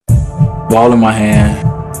Ball in my hand.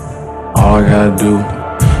 All I gotta do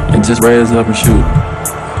is just raise up and shoot.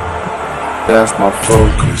 That's my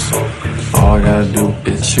focus. All I gotta do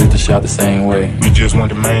is shoot the shot the same way. We just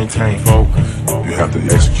want to maintain focus. You have to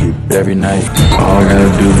execute every night. All I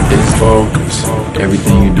gotta do is focus.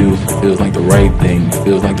 Everything you do feels like the right thing,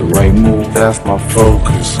 feels like the right move. That's my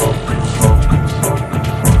focus.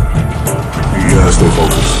 You gotta stay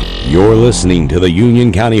focused. You're listening to the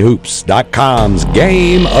UnionCountyHoops.com's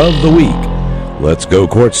Game of the Week. Let's go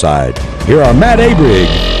courtside. Here are Matt Abrig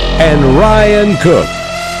and Ryan Cook.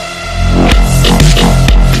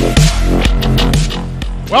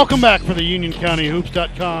 Welcome back for the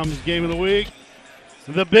UnionCountyHoops.com's Game of the Week.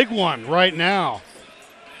 The big one right now.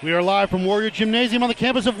 We are live from Warrior Gymnasium on the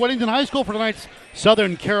campus of Weddington High School for tonight's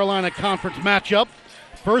Southern Carolina Conference matchup.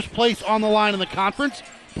 First place on the line in the conference.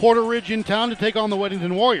 Porter Ridge in town to take on the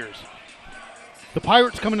Weddington Warriors. The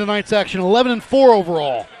Pirates come into tonight's action 11-4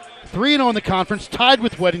 overall. 3-0 in the conference, tied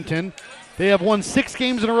with Weddington. They have won 6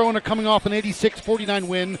 games in a row and are coming off an 86-49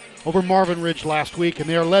 win over Marvin Ridge last week, and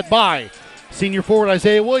they are led by senior forward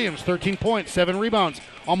Isaiah Williams, 13 points, 7 rebounds,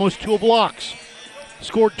 almost 2 blocks.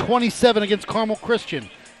 Scored 27 against Carmel Christian.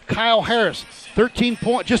 Kyle Harris, 13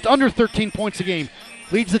 points, just under 13 points a game.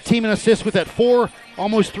 Leads the team in assists with that 4,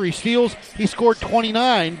 almost 3 steals. He scored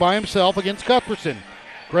 29 by himself against Cuthbertson.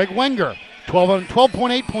 Greg Wenger,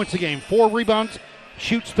 12.8 points a game, 4 rebounds,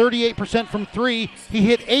 shoots 38% from 3. He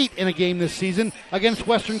hit 8 in a game this season against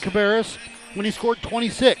Western Cabarrus when he scored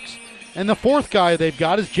 26. And the fourth guy they've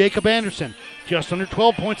got is Jacob Anderson, just under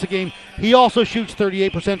 12 points a game. He also shoots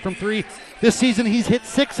 38% from 3. This season he's hit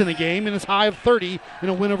 6 in a game and his high of 30 in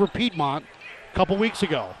a win over Piedmont a couple weeks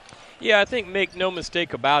ago. Yeah, I think make no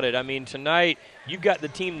mistake about it. I mean, tonight you've got the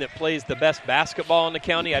team that plays the best basketball in the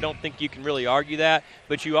county. I don't think you can really argue that.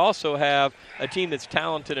 But you also have a team that's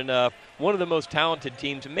talented enough, one of the most talented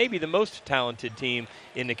teams, maybe the most talented team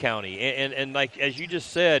in the county. And like as you just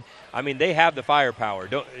said, I mean, they have the firepower.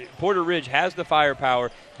 Porter Ridge has the firepower.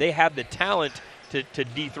 They have the talent to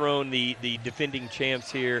dethrone the defending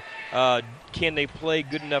champs here. Can they play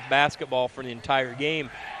good enough basketball for the entire game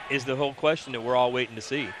is the whole question that we're all waiting to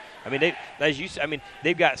see. I mean,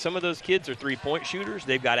 they've got some of those kids are three-point shooters.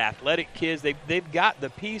 They've got athletic kids. They've got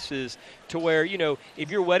the pieces to where, you know,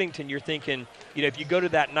 if you're Weddington, you're thinking, you know, if you go to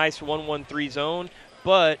that nice 1-1-3 zone,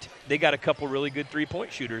 but they got a couple really good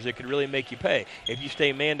three-point shooters that could really make you pay. If you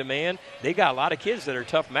stay man-to-man, they got a lot of kids that are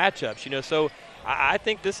tough matchups, you know. So I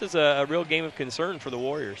think this is a real game of concern for the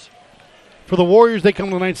Warriors. For the Warriors, they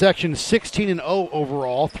come to tonight's action 16-0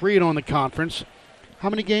 overall, 3-0 in the conference. How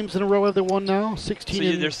many games in a row have they won now?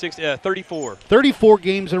 34. 34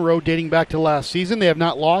 games in a row dating back to last season. They have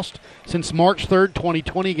not lost since March 3rd,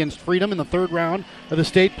 2020 against Freedom in the third round of the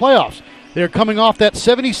state playoffs. They're coming off that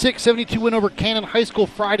 76-72 win over Cannon High School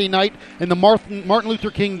Friday night in the Martin Luther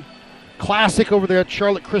King Classic over there at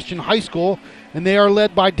Charlotte Christian High School. And they are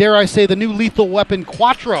led by, dare I say, the new lethal weapon,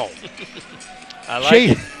 Quattro. I like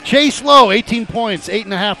it. Chase Lowe, 18 points,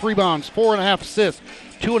 8.5 rebounds, 4.5 assists.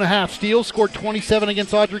 2.5 steals, scored 27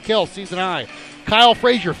 against Audrey Kell, season high. Kyle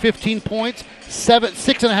Frazier, 15 points,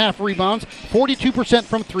 6.5 rebounds, 42%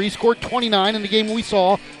 from 3, scored 29 in the game we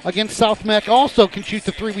saw against South Meck. Also can shoot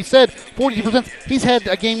the 3. We said 42%. He's had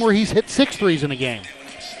a game where he's hit 6 threes in a game.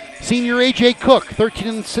 Senior A.J. Cook,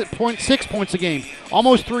 13.6 points a game,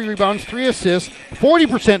 almost 3 rebounds, 3 assists,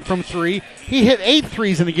 40% from 3. He hit 8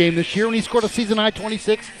 threes in a game this year when he scored a season high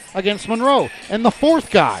 26 against Monroe. And the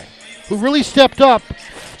fourth guy who really stepped up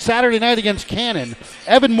Saturday night against Cannon,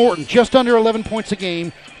 Evan Morton, just under 11 points a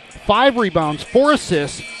game, 5 rebounds, 4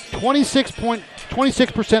 assists,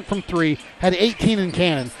 26% from 3, had 18 in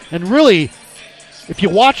Cannon. And really, if you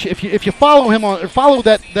watch, if you follow him on, or follow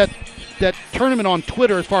that tournament on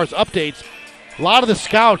Twitter as far as updates, a lot of the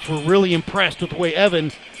scouts were really impressed with the way Evan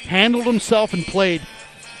handled himself and played,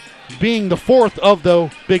 being the fourth of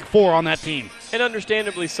the Big Four on that team. And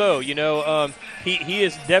understandably so. You know, he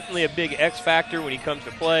is definitely a big X factor when he comes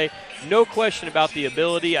to play. No question about the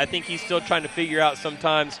ability. I think he's still trying to figure out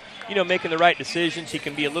sometimes, you know, making the right decisions. He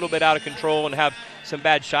can be a little bit out of control and have some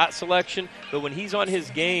bad shot selection. But when he's on his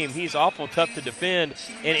game, he's awful tough to defend.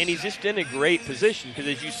 And he's just in a great position because,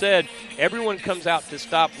 as you said, everyone comes out to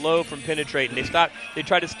stop Lowe from penetrating. They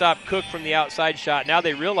try to stop Cook from the outside shot. Now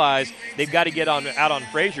they realize they've got to get out on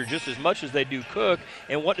Frazier just as much as they do Cook.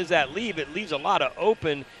 And what does that leave? It leaves a lot of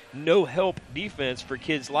open, no-help defense for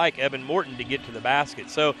kids like Evan Morton to get to the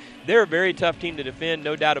basket. So they're a very tough team to defend,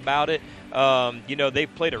 no doubt about it. You know,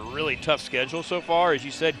 they've played a really tough schedule so far. As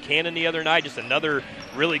you said, Cannon the other night, just another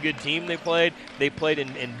really good team they played. They played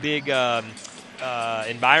in big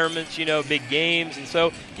environments, big games. And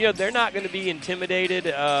so, they're not going to be intimidated.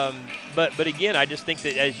 But again, I just think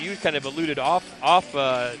that, as you kind of alluded off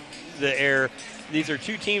the air, these are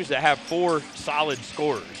two teams that have 4 solid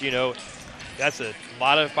scorers. That's a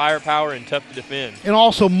lot of firepower and tough to defend. And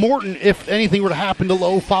also Morton, if anything were to happen to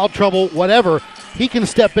Lowe, foul trouble, whatever, he can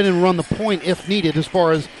step in and run the point if needed as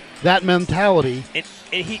far as that mentality.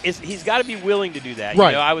 And he's got to be willing to do that.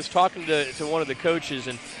 Right. I was talking to one of the coaches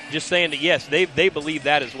and just saying that, yes, they believe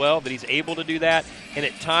that as well, that he's able to do that. And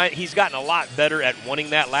at times, he's gotten a lot better at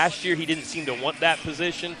wanting that. Last year, he didn't seem to want that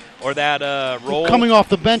position or that role. Coming off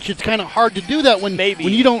the bench, it's kind of hard to do that when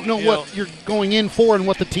you don't know what you're going in for and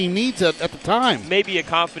what the team needs at the time. Maybe a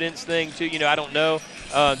confidence thing, too. I don't know.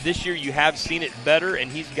 This year, you have seen it better,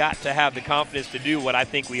 and he's got to have the confidence to do what I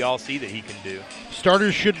think we all see that he can do.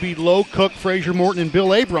 Starters should be Lowe, Cook, Frazier, Morton, and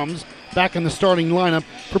Bill Abrams back in the starting lineup.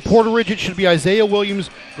 For Porter Ridge, it should be Isaiah Williams,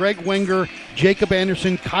 Greg Wenger, Jacob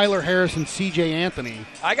Anderson, Kyler Harris, and C.J. Anthony.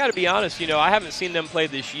 I got to be honest, I haven't seen them play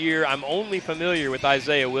this year. I'm only familiar with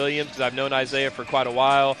Isaiah Williams because I've known Isaiah for quite a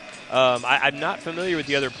while. I'm not familiar with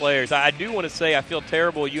the other players. I do want to say I feel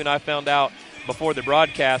terrible. You and I found out before the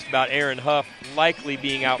broadcast about Aaron Huff likely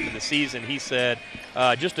being out for the season. He said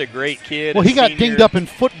just a great kid. Well, he got dinged up in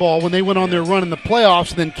football when they went on their run in the playoffs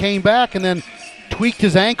and then came back and then tweaked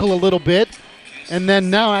his ankle a little bit and then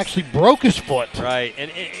now actually broke his foot. Right.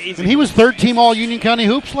 And he was third-team All-Union County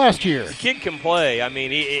Hoops last year. The kid can play. I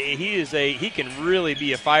mean, he can really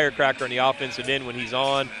be a firecracker on the offensive end when he's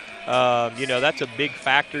on. That's a big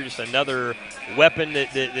factor, just another weapon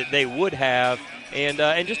that they would have.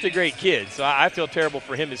 And just a great kid. So I feel terrible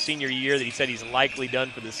for him his senior year that he said he's likely done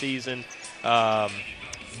for the season. But,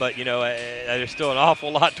 there's still an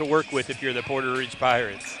awful lot to work with if you're the Porter Ridge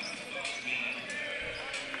Pirates.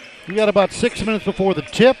 We got about 6 minutes before the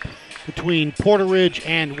tip between Porter Ridge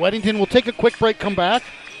and Weddington. We'll take a quick break, come back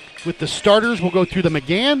with the starters. We'll go through them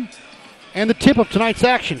again and the tip of tonight's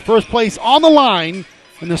action. First place on the line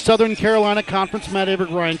in the Southern Carolina Conference. Matt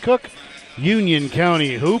Aberg, Ryan Cook,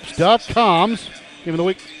 UnionCountyHoops.com's Game of the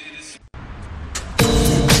Week.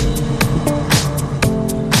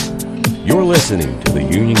 You're listening to the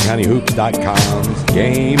UnionCountyHoops.com's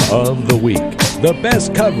Game of the Week. The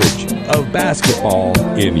best coverage of basketball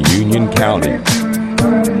in Union County.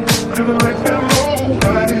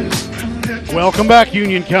 Welcome back,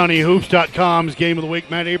 UnionCountyHoops.com's Game of the Week.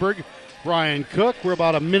 Matt Aberg, Ryan Cook. We're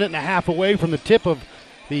about a minute and a half away from the tip of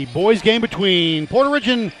the boys' game between Porter Ridge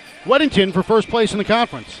and Weddington for first place in the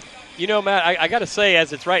conference. Matt, I got to say,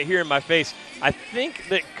 as it's right here in my face, I think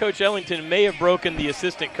that Coach Ellington may have broken the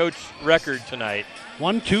assistant coach record tonight.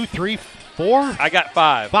 1, 2, 3, 4? I got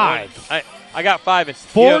 5. I got 5. And,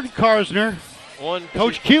 Ford Karsner.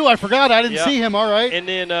 Coach Q, I forgot. I didn't see him. All right. And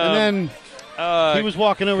then he was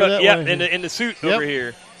walking over that way. Yeah, in the suit over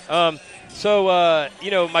here. So,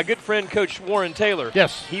 my good friend Coach Warren Taylor.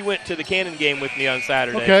 Yes. He went to the Cannon game with me on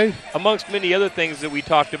Saturday. Okay. Amongst many other things that we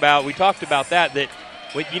talked about that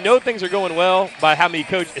when things are going well by how many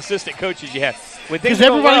assistant coaches you have. Because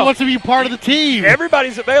everybody wants to be part of the team.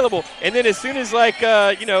 Everybody's available. And then as soon as,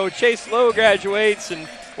 Chase Lowe graduates and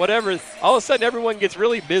whatever, all of a sudden everyone gets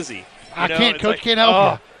really busy. Coach can't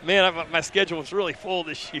help you. Man, my schedule was really full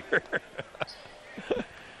this year.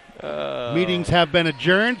 Meetings have been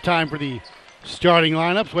adjourned. Time for the starting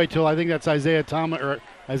lineups. Wait till I think that's Isaiah Thomas.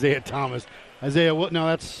 Let's see.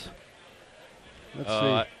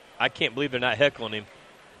 I can't believe they're not heckling him.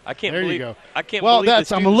 I can't there believe. You go. I can't. Well,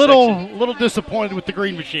 believe I'm a little disappointed with the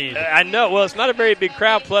green machine. I know. Well, it's not a very big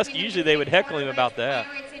crowd. Plus, usually they would heckle him about that.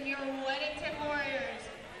 We're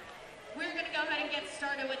going to go ahead and get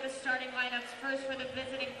started with the starting lineups. First for the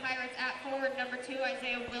visiting Pirates at forward, number 2,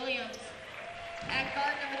 Isaiah Williams. At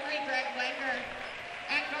guard, number 3, Greg Wenger.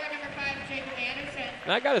 At guard, number 5, Jacob Anderson.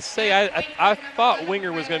 And I got to say, I thought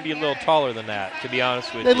Wenger was going to be a little taller than that, to be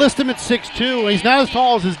honest with you. They list him at 6'2". He's not as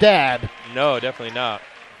tall as his dad. No, definitely not.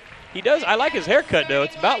 He does. I like his haircut, though.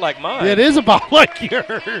 It's about like mine. It is about like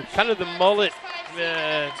yours. Kind of the mullet.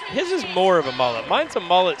 His is more of a mullet. Mine's a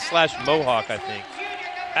mullet / mohawk, I think.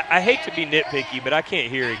 I hate to be nitpicky, but I can't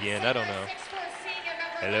hear again. I don't know.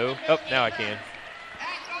 Hello? Oh, now I can.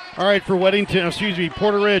 All right, for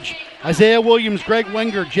Porter Ridge, Isaiah Williams, Greg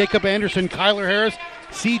Wenger, Jacob Anderson, Kyler Harris,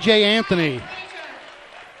 C.J. Anthony.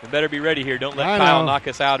 We better be ready here. Don't let Kyle knock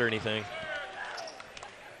us out or anything.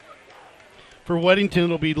 For Weddington,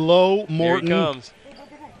 it'll be Lowe, Morton, Here he comes.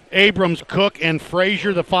 Abrams, Cook, and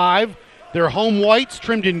Frazier, the 5. Their home whites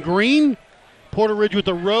trimmed in green. Porter Ridge with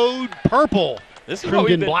the road purple. This is trimmed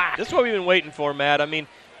in black. This is what we've been waiting for, Matt. I mean,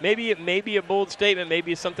 maybe it may be a bold statement,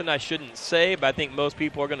 maybe it's something I shouldn't say, but I think most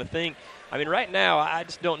people are going to think I mean, right now, I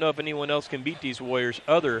just don't know if anyone else can beat these Warriors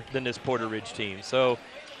other than this Porter Ridge team. So,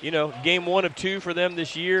 game 1 of 2 for them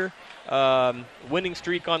this year. Winning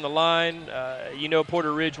streak on the line.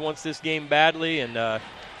 Porter Ridge wants this game badly, and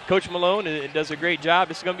Coach Malone does a great job.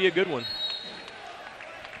 This is going to be a good one.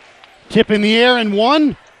 Tip in the air and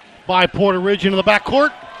one by Porter Ridge into the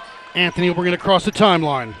backcourt. Anthony will bring it across the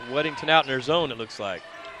timeline. Weddington out in their zone, it looks like.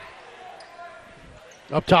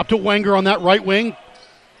 Up top to Wenger on that right wing.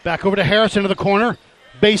 Back over to Harris into the corner.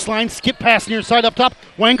 Baseline, skip pass near side up top.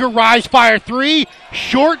 Wenger, rise, fire, 3.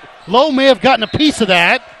 Short. Lowe may have gotten a piece of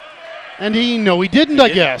that. And he didn't, I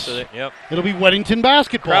guess. Yep. It'll be Weddington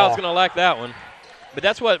basketball. Crowd's going to like that one. But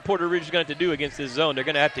that's what Porter Ridge is going to have to do against this zone. They're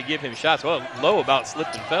going to have to give him shots. Well, Lowe about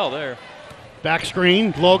slipped and fell there. Back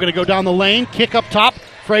screen. Lowe going to go down the lane. Kick up top.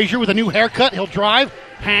 Frazier with a new haircut. He'll drive.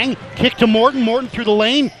 Hang. Kick to Morton. Morton through the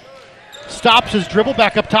lane. Stops his dribble.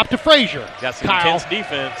 Back up top to Frazier. Got some Kyle intense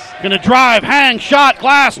defense. Going to drive. Hang. Shot.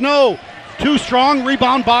 Glass. No. Too strong.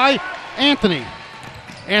 Rebound by Anthony.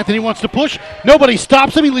 Anthony wants to push. Nobody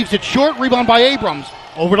stops him. He leaves it short. Rebound by Abrams.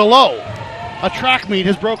 Over to Lowe. A track meet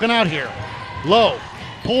has broken out here. Lowe.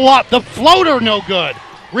 Pull up. The floater. No good.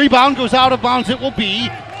 Rebound goes out of bounds. It will be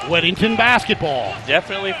Weddington basketball.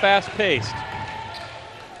 Definitely fast-paced.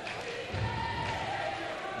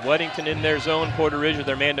 Weddington in their zone. Porter Ridge with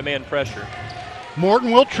their man-to-man pressure.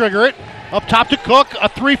 Morton will trigger it. Up top to Cook. A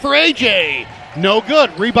 3 for AJ. No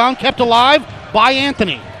good. Rebound kept alive by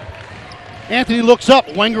Anthony. Anthony looks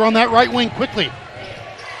up. Wenger on that right wing quickly.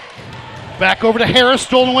 Back over to Harris.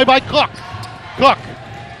 Stolen away by Cook. Cook.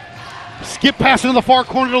 Skip pass into the far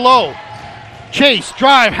corner to Lowe. Chase.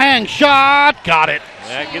 Drive. Hang. Shot. Got it.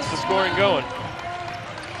 That gets the scoring going.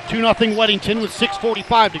 2-0 Weddington with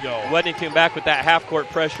 6:45 to go. Weddington back with that half-court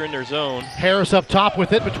pressure in their zone. Harris up top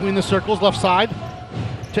with it between the circles, left side.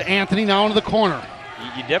 To Anthony now into the corner.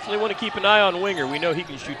 You definitely want to keep an eye on Wenger. We know he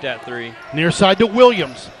can shoot that 3. Near side to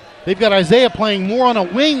Williams. They've got Isaiah playing more on a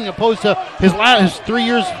wing opposed to his 3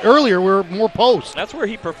 years earlier were more post. That's where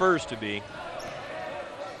he prefers to be.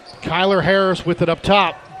 Kyler Harris with it up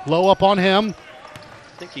top. Low up on him.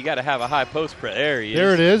 I think you got to have a high post press. There he is.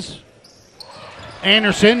 There it is.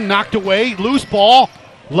 Anderson knocked away. Loose ball.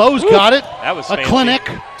 Lowe's got it. That was a fancy. clinic.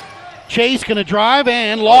 Chase going to drive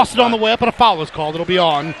and lost it on the way up, and a foul was called. It'll be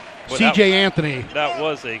on C.J. Anthony. That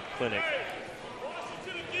was a clinic.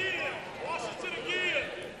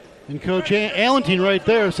 And Coach Allentine right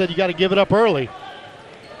there said you got to give it up early.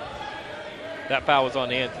 That foul was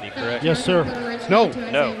on Anthony, correct? Yes, sir. No.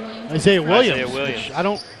 Isaiah Williams. I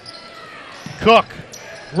don't. Cook.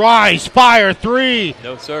 Rise. Fire. 3.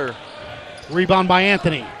 No, sir. Rebound by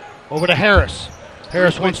Anthony. Over to Harris.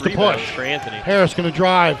 Harris wants to push. For Anthony. Harris going to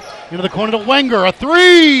drive into the corner to Wenger. A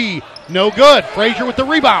 3. No good. Frazier with the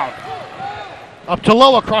rebound. Up to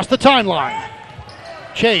Lowe across the timeline.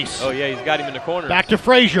 Chase. Oh, yeah, he's got him in the corner. Back to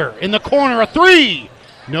Frazier. In the corner. A 3.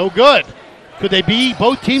 No good. Could they be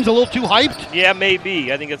both teams a little too hyped? Yeah,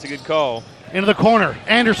 maybe. I think that's a good call. Into the corner.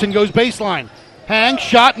 Anderson goes baseline. Hang.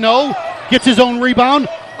 Shot. No. Gets his own rebound.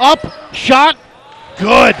 Up. Shot.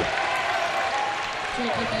 Good.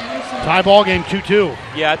 Tie ball game 2-2.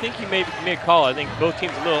 Yeah, I think you made a call. I think both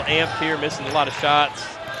teams a little amped here, missing a lot of shots.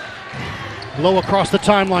 Low across the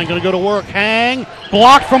timeline, going to go to work. Hang.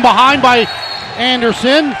 Blocked from behind by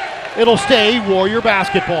Anderson. It'll stay Warrior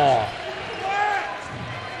basketball.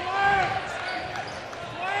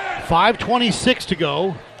 5:26 to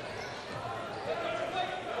go.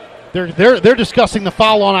 They're discussing the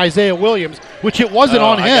foul on Isaiah Williams, which it wasn't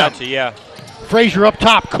on him. I got you, yeah. Frazier up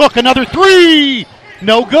top. Cook, another 3.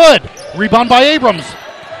 No good. Rebound by Abrams.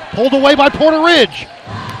 Pulled away by Porter Ridge.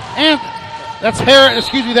 And that's Harris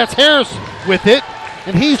with it,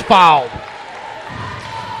 and he's fouled.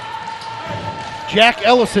 Jack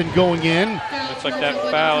Ellison going in. Looks like that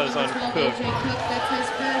foul is on Cook.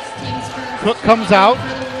 Cook comes out.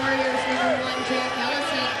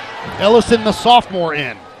 Ellison, the sophomore,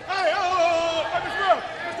 in.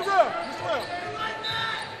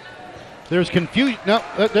 There's confusion. No,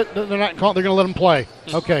 they're not calling. They're going to let him play.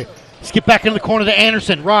 Okay. Skip back into the corner to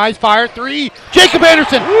Anderson. Rise, fire, 3. Jacob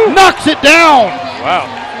Anderson knocks it down. Wow.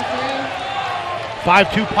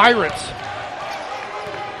 5-2 Pirates.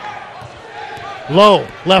 Low,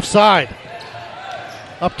 left side.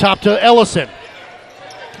 Up top to Ellison.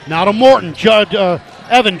 Now to Morton.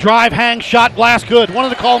 Evan, drive, hang, shot, glass, good. Wanted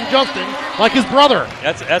to call him Justin, like his brother.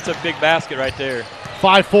 That's a big basket right there.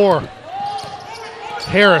 5-4.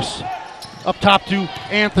 Harris. Up top to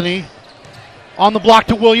Anthony. On the block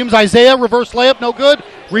to Williams. Isaiah, reverse layup, no good.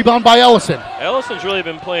 Rebound by Ellison. Ellison's really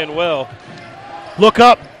been playing well. Look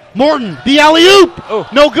up. Morton, the alley-oop. Oh.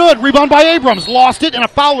 No good. Rebound by Abrams. Lost it, and a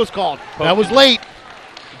foul was called. That was late.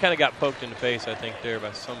 He kind of got poked in the face, I think, there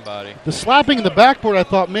by somebody. The slapping in the backboard, I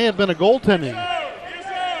thought, may have been a goaltending.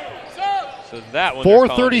 So that one. they're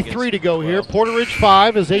calling 4:33 against to go here. 12. Porter Ridge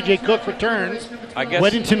 5 as A.J. Cook returns. I guess.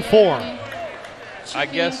 Weddington 4. I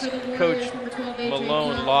guess Coach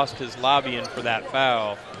Malone lost his lobbying for that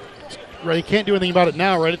foul. Right, he can't do anything about it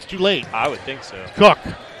now, right? It's too late. I would think so. Cook,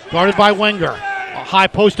 guarded by Wenger. A high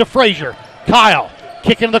post to Frazier. Kyle,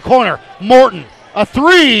 kick into the corner. Morton, a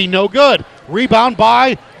three, no good. Rebound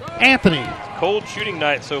by Anthony. Cold shooting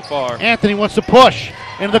night so far. Anthony wants to push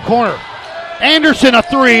into the corner. Anderson, a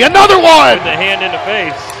three, another one! With the hand in the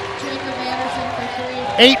face.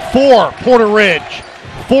 8-4, Porter Ridge.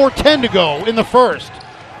 4:10 to go in the first.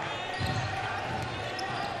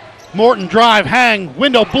 Morton drive, hang,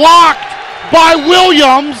 window blocked by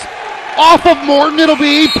Williams. Off of Morton, it'll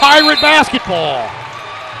be Pirate basketball.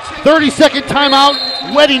 30-second timeout.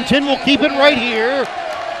 Weddington will keep it right here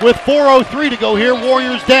with 4:03 to go here.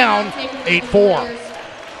 Warriors down 8-4.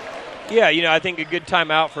 Yeah, I think a good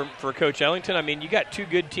timeout for Coach Ellington. I mean, you got two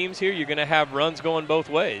good teams here. You're going to have runs going both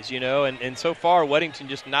ways, and so far Weddington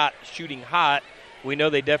just not shooting hot. We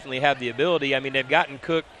know they definitely have the ability. I mean, they've gotten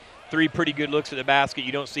Cook 3 pretty good looks at the basket.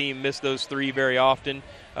 You don't see him miss those 3 very often.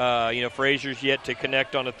 Frazier's yet to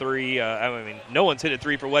connect on a 3. I mean, no one's hit a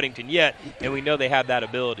 3 for Weddington yet, and we know they have that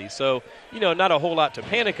ability. So, not a whole lot to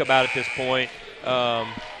panic about at this point,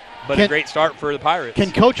 but a great start for the Pirates.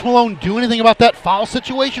 Can Coach Malone do anything about that foul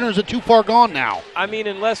situation, or is it too far gone now? I mean,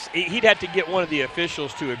 unless he'd have to get one of the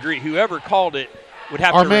officials to agree. Whoever called it would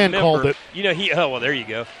have Our to man remember. called it. Well, there you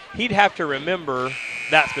go. He'd have to remember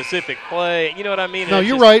that specific play. You know what I mean? No,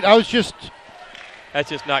 you're right. That's just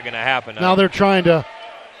not going to happen. now they're trying to.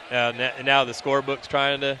 Now the scorebook's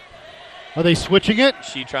trying to. Are they switching it?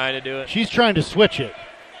 She trying to do it? She's trying to switch it.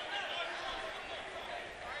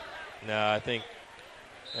 No, I think.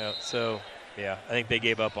 I think they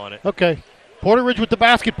gave up on it. Okay. Porter Ridge with the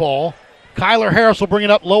basketball. Kyler Harris will bring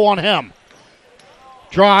it up low on him.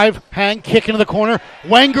 Drive, hang, kick into the corner.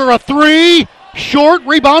 Wenger a 3. Short,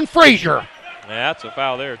 rebound Frazier. Yeah, that's a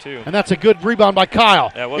foul there, too. And that's a good rebound by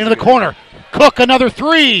Kyle. That was Into a the good corner. Cook, another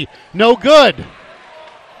 3. No good.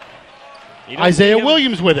 Isaiah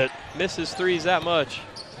Williams with it. Misses threes that much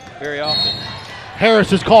very often.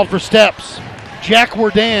 Harris is called for steps. Jack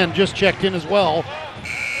Wardan just checked in as well.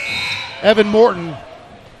 Evan Morton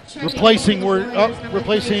replacing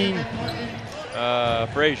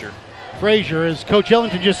Frazier. Frazier, as Coach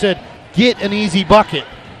Ellington just said, get an easy bucket.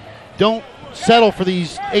 Don't settle for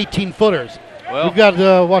these 18-footers. Well, We've got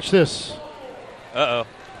to watch this. Uh-oh.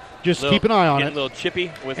 Just keep an eye on getting it. A little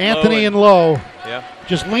chippy with Anthony Lowe and Lowe. Yeah.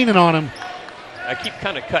 Just leaning on him. I keep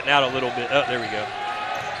kind of cutting out a little bit. Oh, there we go.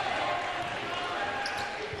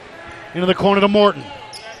 Into the corner to Morton.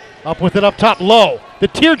 Up with it up top. Lowe. The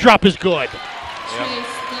teardrop is good. Yep.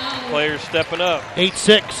 Players stepping up.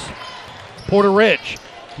 8-6. Porter Ridge.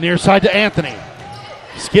 Near side to Anthony.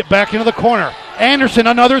 Skip back into the corner. Anderson,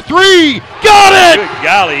 another 3. Got it! Good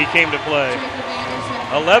golly, he came to play.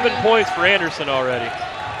 11 points for Anderson already.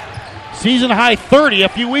 Season high 30 a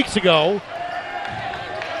few weeks ago.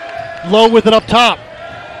 Lowe with it up top.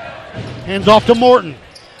 Hands off to Morton.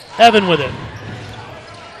 Evan with it.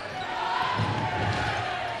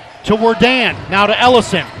 To Wardan. Now to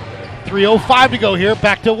Ellison. 3:05 to go here.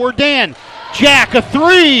 Back to Wardan. Jack, a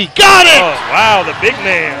 3. Got it! Oh, wow, the big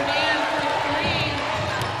man.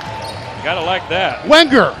 Gotta like that.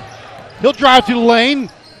 Wenger. He'll drive through the lane.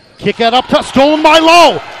 Kick that up top. Stolen by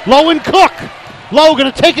Lowe. Lowe and Cook. Lowe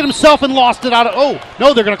going to take it himself and lost it out of. Oh,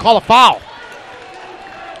 no, they're going to call a foul.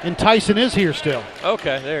 And Tyson is here still.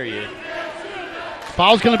 Okay, there he is.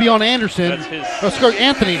 Foul's going to be on Anderson. That's his.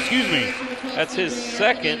 Anthony, excuse me. That's his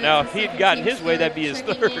second. Now, if he'd gotten his way, that'd be his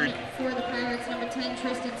third.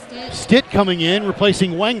 Stitt coming in,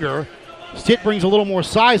 replacing Wenger. Stitt brings a little more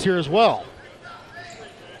size here as well.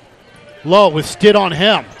 Lowe with Stitt on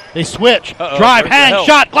him. They switch. Uh-oh, drive, where's the hang, help?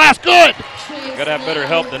 shot, glass, good. Gotta have better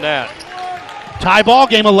help than that. Tie ball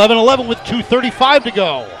game, 11-11 with 2:35 to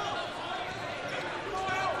go.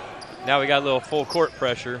 Now we got a little full court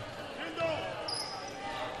pressure.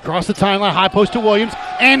 Across the timeline, high post to Williams.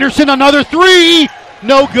 Anderson, another 3.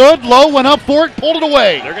 No good. Lowe went up for it, pulled it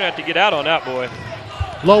away. They're gonna have to get out on that boy.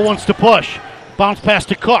 Lowe wants to push. Bounce pass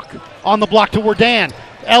to Cook. On the block to Wardan.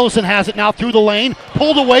 Ellison has it now through the lane.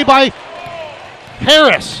 Pulled away by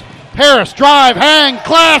Harris. Harris, drive, hang,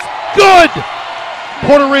 glass, good!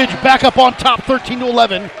 Porter Ridge back up on top,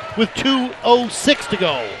 13-11 with 2:06 to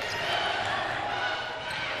go.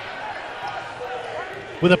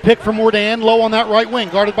 With a pick from Wardan, Low on that right wing,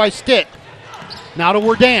 guarded by Stitt. Now to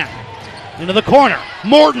Werdan. Into the corner.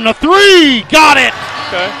 Morton, a three. Got it.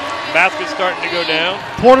 Okay. Basket's starting to go down.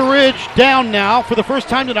 Porter Ridge down now for the first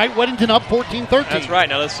time tonight. Weddington up 14-13. That's right.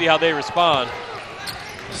 Now let's see how they respond.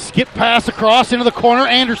 Skip pass across into the corner.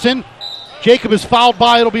 Anderson. Jacob is fouled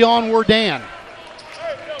by. It'll be on Werdan.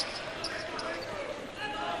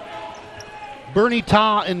 Bernie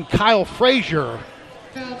Ta and Kyle Frazier.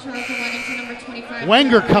 Foul charge for Weddington, number 25.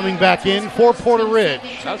 Wenger coming back in for Porter Ridge.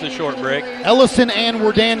 That was a short break. Ellison and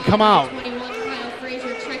Werdan come out. 21, Kyle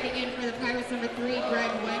Frazier checking in for the Pirates, number 3,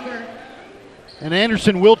 Greg Wenger. And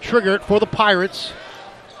Anderson will trigger it for the Pirates.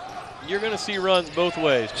 You're going to see runs both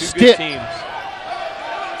ways. Two Stitt. good teams.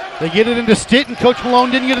 They get it into Stitt, and Coach Malone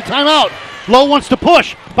didn't get a timeout. Lowe wants to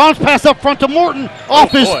push. Bounce pass up front to Morton.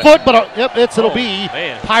 Off his boy. foot, but it'll be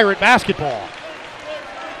man. Pirate basketball.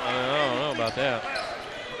 I don't know about that.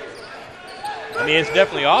 I mean, it's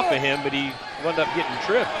definitely off of him, but he wound up getting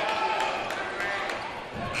tripped.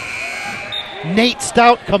 Nate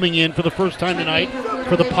Stout coming in for the first time tonight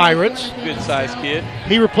for the Pirates. Good-sized kid.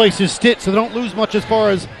 He replaces Stitt, so they don't lose much as far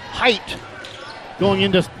as height going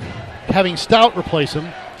into having Stout replace him.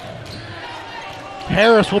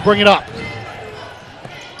 Harris will bring it up.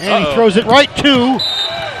 And he throws it right to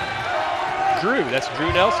Drew. That's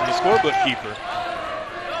Drew Nelson, the scorebook keeper.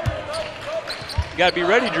 You got to be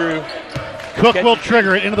ready, Drew. Cook will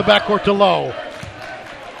trigger it into the backcourt to Lowe.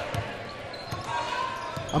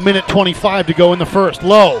 A minute 25 to go in the first.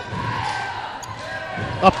 Lowe.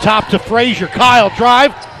 Up top to Frazier. Kyle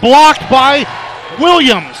drive. Blocked by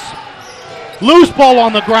Williams. Loose ball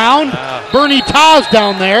on the ground. Bernie Taz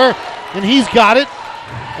down there. And he's got it.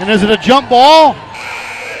 And is it a jump ball?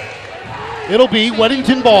 It'll be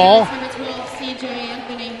Weddington ball. Number 12, CJ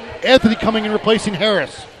Anthony. Anthony coming in replacing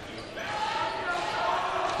Harris.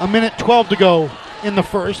 A minute 12 to go in the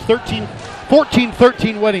first. 14-13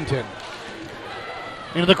 Weddington.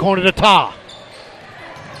 Into the corner to Ta.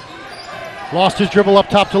 Lost his dribble up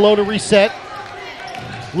top to Lowe to reset.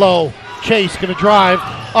 Lowe, Chase going to drive.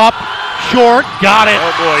 Up, short, got it.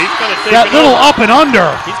 Oh, boy, he's kind of taking That little over. up and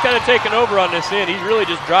under. He's kind of taking over on this end. He's really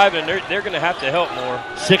just driving. They're going to have to help more.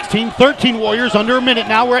 16-13 Warriors, under a minute.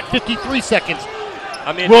 Now we're at 53 seconds.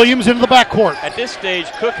 I mean, Williams into the backcourt. at this stage,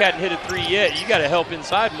 Cook hadn't hit a three yet. You got to help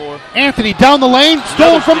inside more. Anthony down the lane,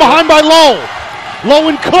 stolen Another from steal. behind by Lowe. Lowe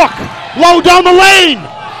and Cook. Lowe down the lane.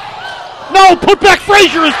 No, put back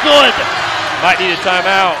Frazier is good. Might need a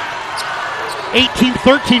timeout.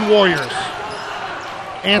 18-13 Warriors.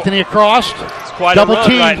 Anthony across. It's quite Double a run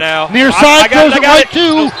team. right now. Near side, throws it right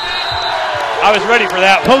to I was ready for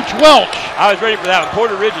that one. Coach Welch. I was ready for that one.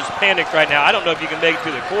 Porter Ridge is panicked right now. I don't know if you can make it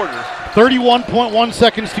to the quarter. 31.1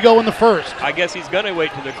 seconds to go in the first. I guess he's going to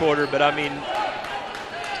wait to the quarter, but I mean,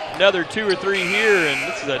 another 2 or 3 here, and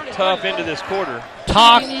this is a tough end of this quarter.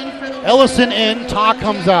 Ta, Ellison in. Ta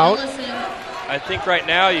comes out. I think right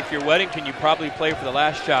now, if you're Weddington, you probably play for the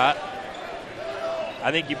last shot.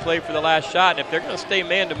 I think you play for the last shot, and if they're going to stay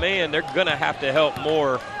man-to-man, they're going to have to help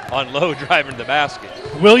more on Lowe driving to the basket.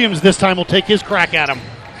 Williams this time will take his crack at him.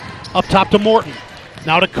 Up top to Morton.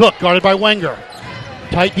 Now to Cook, guarded by Wenger.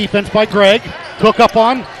 Tight defense by Greg. Cook up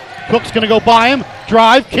on. Cook's going to go by him.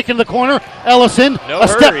 Drive, kick into the corner. Ellison, No a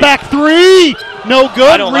step hurry. back three. No I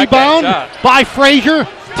good. don't like that Rebound shot. by Frazier.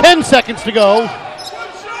 10 seconds to go.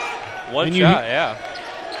 One And shot,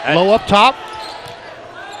 yeah. Low up top.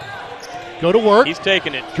 Go to work. He's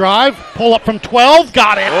taking it. Drive, pull up from 12.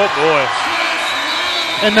 Got it. Oh,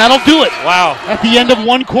 boy. And that'll do it. Wow. At the end of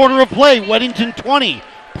one quarter of play, Weddington 20,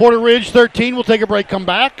 Porter Ridge 13. We'll take a break, come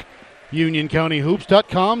back.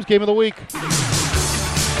 UnionCountyHoops.com's Game of the Week.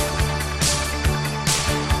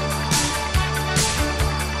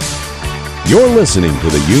 You're listening to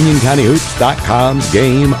the UnionCountyHoops.com's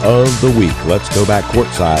Game of the Week. Let's go back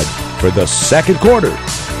courtside for the second quarter.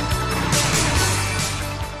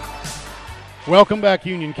 Welcome back,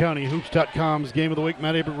 UnionCountyHoops.com's Game of the Week.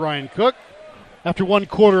 Matt Aber, Ryan Cook. After one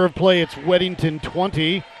quarter of play, it's Weddington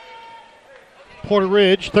 20, Porter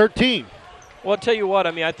Ridge 13. Well, I'll tell you what,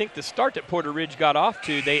 I mean, I think the start that Porter Ridge got off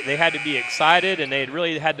to, they had to be excited, and they had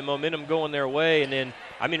really had the momentum going their way. And then,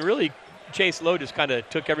 I mean, really, Chase Lowe just kind of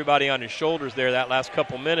took everybody on his shoulders there that last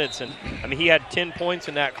couple minutes. And, I mean, he had 10 points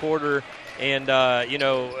in that quarter. And,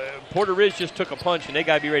 Porter Ridge just took a punch, and they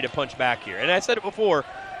got to be ready to punch back here. And I said it before,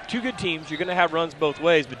 two good teams, you're going to have runs both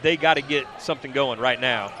ways, but they got to get something going right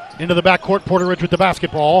now. Into the backcourt, Porter Ridge with the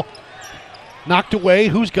basketball. Knocked away.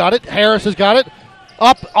 Who's got it? Harris has got it.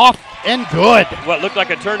 Up, off, and good. What looked like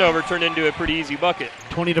a turnover turned into a pretty easy bucket.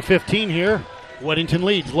 20-15 here. Weddington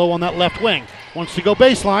leads. Low on that left wing. Wants to go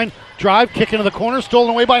baseline. Drive, kick into the corner. Stolen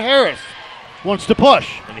away by Harris. Wants to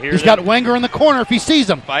push. He's got Wenger in the corner if he sees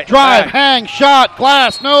him. Drive, hang, shot,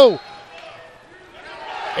 glass, no.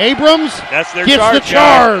 Abrams That's their gets charge the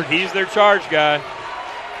charge. Guy. He's their charge guy.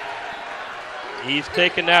 He's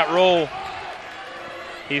taking that role.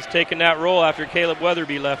 He's taking that role after Caleb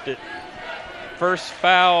Weatherby left it. First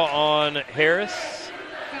foul on Harris.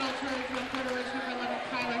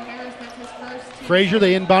 Frazier,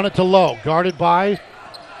 they inbound it to Lowe. Guarded by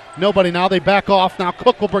nobody now. They back off. Now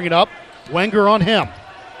Cook will bring it up. Wenger on him.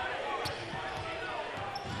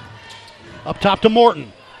 Up top to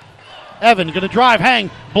Morton. Evan going to drive,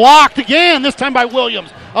 hang. Blocked again, this time by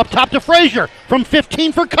Williams. Up top to Frazier. From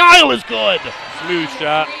 15 for Kyle is good. Smooth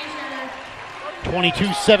shot.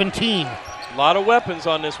 22-17. A lot of weapons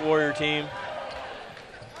on this Warrior team.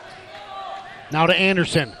 Now to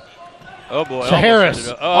Anderson. Oh, boy. To Harris.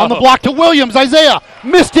 On the block to Williams. Isaiah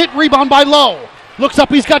missed it. Rebound by Lowe. Looks up.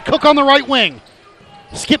 He's got Cook on the right wing.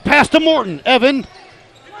 Skip pass to Morton. Evan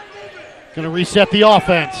going to reset the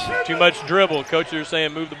offense. Too much dribble. Coaches are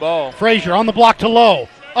saying move the ball. Frazier on the block to Lowe.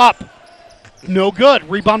 Up. No good.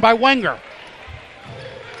 Rebound by Wenger.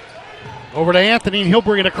 Over to Anthony, and he'll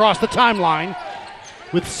bring it across the timeline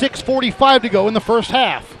with 6:45 to go in the first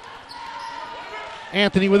half.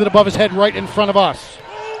 Anthony with it above his head right in front of us.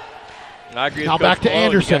 I agree. Now back to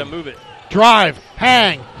Anderson. Got to move it. Drive,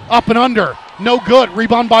 hang, up and under. No good.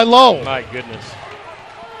 Rebound by Lowe. My goodness.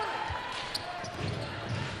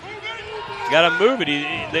 Got to move it.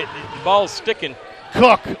 The ball's sticking.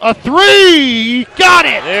 Cook, a three. Got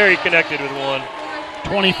it. There he connected with one.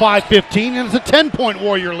 25-15, and it's a 10-point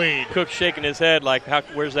Warrior lead. Cook shaking his head like,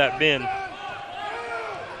 where's that been?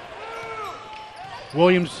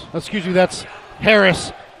 Williams, that's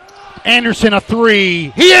Harris. Anderson, a three.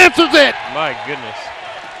 He answers it. My goodness.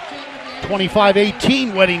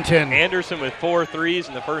 25-18, Weddington. Anderson with 4 threes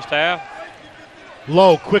in the first half.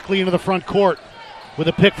 Lowe quickly into the front court with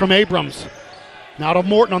a pick from Abrams. Now to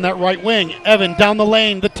Morton on that right wing. Evan down the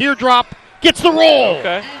lane. The teardrop gets the roll.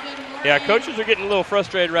 Okay. Yeah, coaches are getting a little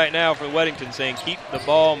frustrated right now for Weddington, saying keep the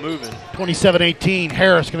ball moving. 27-18.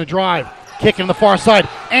 Harris going to drive. Kicking to the far side.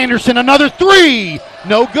 Anderson, another three.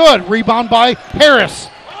 No good. Rebound by Harris.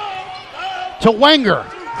 To Wenger.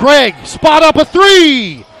 Greg, spot up a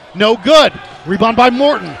three. No good. Rebound by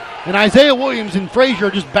Morton. And Isaiah Williams and Frazier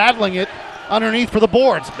are just battling it underneath for the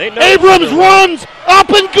boards. Abrams runs up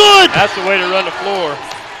and good. That's the way to run the floor.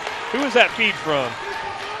 Who was that feed from?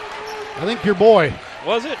 I think your boy.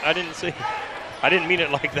 Was it? I didn't see. I didn't mean it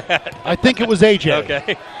like that. I think it was AJ.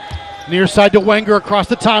 Okay. Near side to Wenger across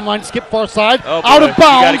the timeline. Skip far side. Oh, out of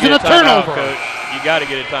bounds and a turnover. Coach. You got to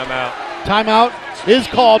get a timeout. Timeout is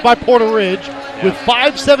called by Porter Ridge with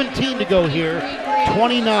 5:17 to go here.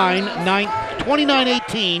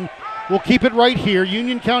 29-18. We'll keep it right here.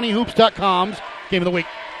 UnionCountyHoops.com's Game of the Week.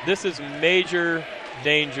 This is major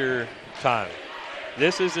danger time.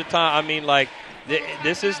 This is the time. I mean, like,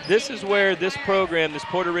 this is where this program, this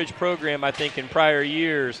Porter Ridge program, I think in prior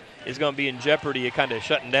years is going to be in jeopardy of kind of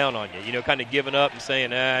shutting down on you. You know, kind of giving up and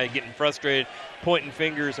saying, getting frustrated, pointing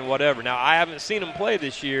fingers and whatever. Now, I haven't seen them play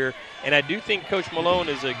this year, and I do think Coach Malone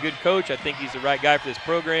is a good coach. I think he's the right guy for this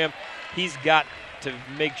program. He's got to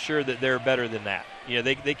make sure that they're better than that. You know,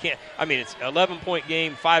 they can't. I mean, it's an 11-point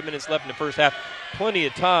game, 5 minutes left in the first half, plenty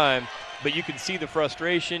of time, but you can see the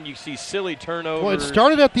frustration. You see silly turnovers. Well, it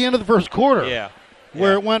started at the end of the first quarter. Yeah.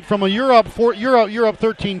 Where it went from you're up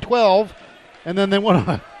 13-12, and then they went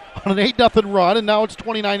on an 8-0 run, and now it's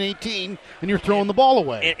 29-18, and you're throwing the ball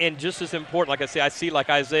away. And just as important, like I say, I see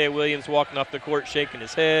like Isaiah Williams walking off the court shaking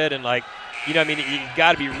his head, and like, you know, I mean, you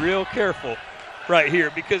got to be real careful right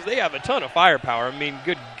here because they have a ton of firepower. I mean,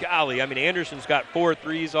 good golly. I mean, Anderson's got 4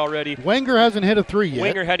 threes already. Wenger hasn't hit a three yet.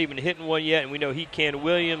 Wenger hadn't even hit one yet, and we know he can.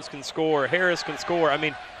 Williams can score. Harris can score. I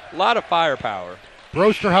mean, a lot of firepower.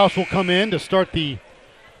 Brosterhouse will come in to start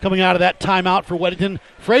coming out of that timeout for Weddington.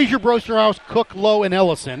 Frazier, Brosterhouse, Cook, Lowe, and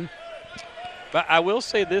Ellison. But I will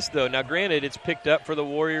say this, though. Now, granted, it's picked up for the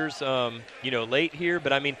Warriors, late here.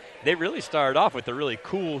 But, I mean, they really started off with a really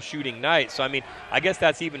cool shooting night. So, I mean, I guess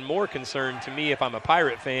that's even more concern to me if I'm a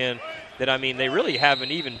Pirate fan that, I mean, they really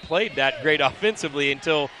haven't even played that great offensively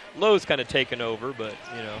until Lowe's kind of taken over. But,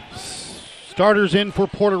 you know. Starters in for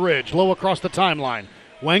Porter Ridge. Lowe across the timeline.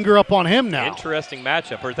 Wenger up on him now. Interesting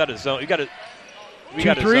matchup. Or is that a zone? We got a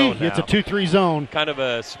 2-3. It's a 2-3 zone. Kind of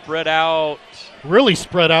a spread out. Really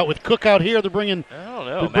spread out with Cook out here. They're bringing. I don't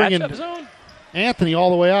know. Matchup zone. Anthony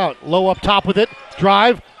all the way out. Low up top with it.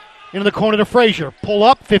 Drive into the corner to Frazier. Pull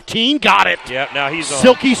up. 15. Got it. Yep. Now he's on.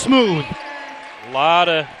 Silky smooth. Lot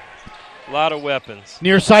of weapons.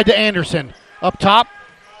 Near side to Anderson. Up top.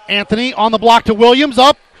 Anthony on the block to Williams.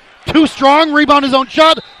 Up. Too strong. Rebound his own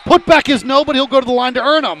shot. Put back is no, but he'll go to the line to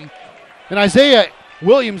earn them. And Isaiah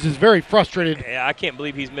Williams is very frustrated. Yeah, I can't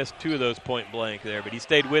believe he's missed 2 of those point blank there, but he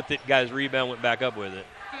stayed with it. Got his rebound, went back up with it.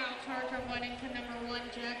 Foul charge on Weddington, number 1,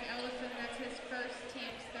 Jack Ellison. That's his first,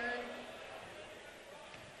 team's third.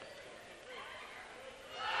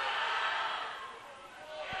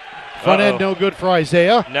 Front end no good for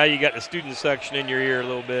Isaiah. Now you got the student section in your ear a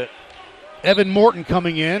little bit. Evan Morton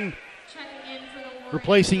coming in, Checking in for the Warriors.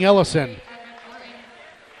 replacing Ellison. Evan Morton.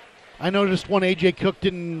 I noticed one A.J. Cook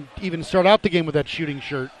didn't even start out the game with that shooting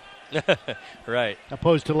shirt, Right,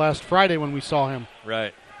 opposed to last Friday when we saw him.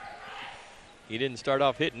 right. He didn't start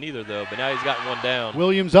off hitting either, though, but now he's gotten one down.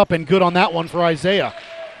 Williams up and good on that one for Isaiah.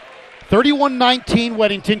 31-19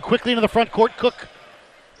 Weddington. Quickly into the front court. Cook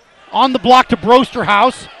on the block to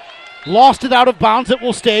Brosterhouse. Lost it out of bounds. It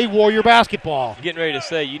will stay Warrior basketball. Getting ready to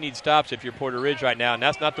say you need stops if you're Porter Ridge right now, and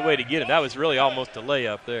that's not the way to get him. That was really almost a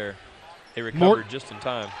layup there. They recovered just in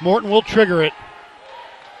time. Morton will trigger it.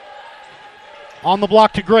 On the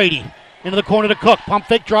block to Grady. Into the corner to Cook. Pump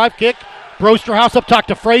fake drive kick. Brosterhouse up top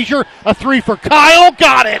to Frazier. A 3 for Kyle.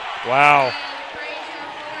 Got it. Wow. Frazier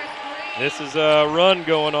for 3. This is a run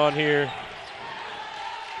going on here.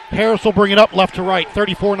 Harris will bring it up left to right.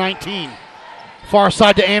 34-19. Far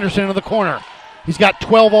side to Anderson into the corner. He's got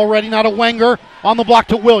 12 already. Now to Wenger. On the block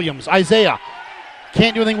to Williams. Isaiah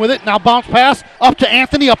can't do anything with it. Now bounce pass up to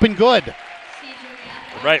Anthony. Up and good.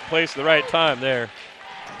 The right place, the right time there.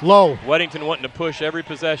 Low Weddington wanting to push every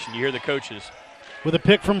possession. You hear the coaches. with a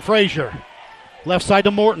pick from Frazier. Left side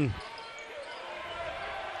to Morton.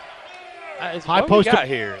 High post got to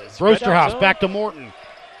here. Spread out Brosterhouse. zone. Back to Morton.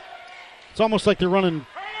 It's almost like they're running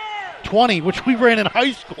 20, which we ran in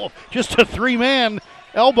high school. Just a 3-man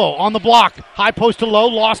elbow on the block. High post to Low.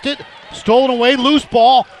 Lost it. Stolen away. Loose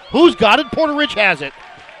ball. Who's got it? Porter Ridge has it.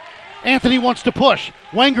 Anthony wants to push.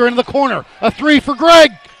 Wenger into the corner. A 3 for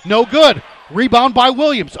Greg. No good. Rebound by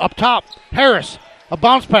Williams. Up top. Harris. A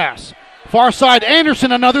bounce pass. Far side.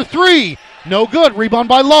 Anderson. Another 3. No good. Rebound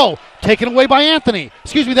by Lowe. Taken away by Anthony.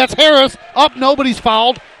 Excuse me, that's Harris. Up, nobody's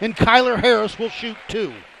fouled. And Kyler Harris will shoot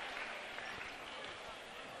 2.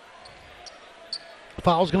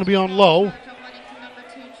 Foul's going to be on Lowe. Charge on Weddington, number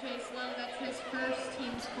 2, Chase Lowe. That's his first,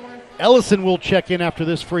 team's 4th. Ellison will check in after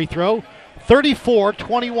this free throw.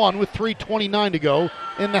 34-21 with 3:29 to go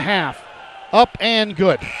in the half. Up and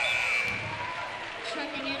good.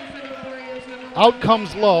 Checking in for the Warriors, number 1. Out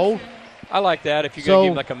comes Lowe. I like that if you're going to So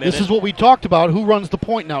give him like a minute. this is what we talked about. Who runs the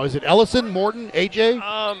point now? Is it Ellison, Morton, AJ?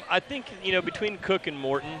 I think, between Cook and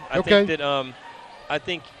Morton, Okay. I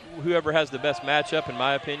think whoever has the best matchup, in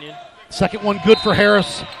my opinion. Second one good for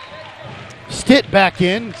Harris. Stitt back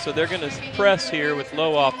in, So they're going to press here with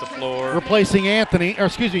Lowe off the floor. replacing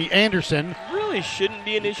Anderson. Really shouldn't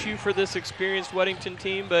be an issue for this experienced Weddington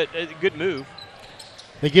team, but a good move.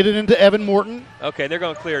 They get it into Evan Morton. Okay, they're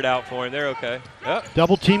going to clear it out for him. They're okay. Yep,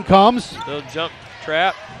 Double team comes. little jump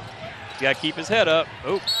trap. Got to keep his head up.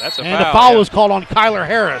 Oh, that's a And foul. a foul yeah. was called on Kyler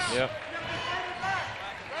Harris. Yep.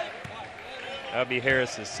 That'll be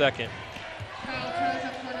Harris's second. Foul charge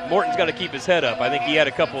on Porter Morton's got to keep his head up. I think he had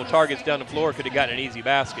a couple of targets down the floor, could have gotten an easy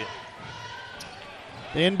basket.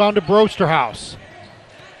 The inbound to Brosterhouse.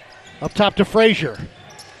 Up top to Frazier.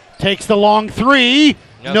 Takes the long 3.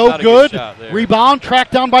 No, No not a good. good shot there. Rebound.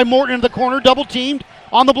 Tracked down by Morton in the corner. Double teamed.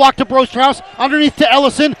 On the block to Brosterhouse. Underneath to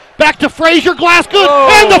Ellison. Back to Frazier. Glass good.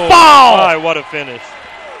 And the foul. My, what a finish.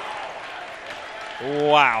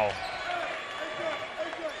 Wow.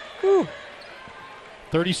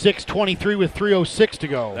 36-23 with 3:06 to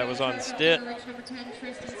go. That was on Stitt. Number 10,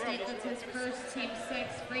 Tristan Stitt. That's his first, team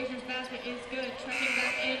 6. Frazier's basket is good. Checking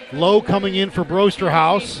back in. Lowe coming in for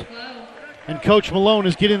Brosterhouse. Chase Lowe. And Coach Malone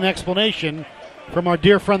is getting an explanation from our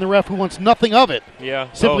dear friend the ref who wants nothing of it.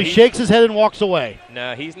 Yeah. Simply shakes his head and walks away.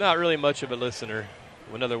 Nah, he's not really much of a listener.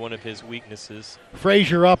 Another one of his weaknesses.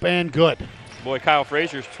 Frazier up and good. Boy, Kyle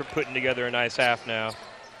Frazier's putting together a nice half now.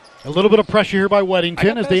 A little bit of pressure here by I Weddington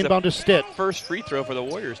got as that they as a inbound to Stitt. First free throw for the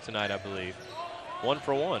Warriors tonight, I believe. 1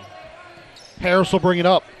 for 1. Harris will bring it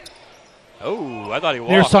up. Oh, I thought he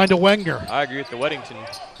Near walked. side to Wenger. I agree with the Weddington.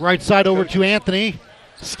 Right side over to Anthony.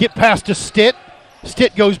 Skip pass to Stitt.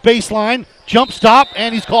 Stitt goes baseline. Jump stop,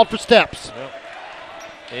 and he's called for steps.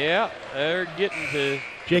 Yeah, they're getting to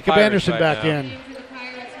Jacob Pirates Anderson right back now. in. Into the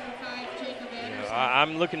Pirates, number 5, Jacob Anderson.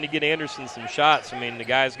 I'm looking to get Anderson some shots. I mean, the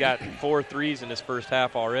guy's got 4 threes in his first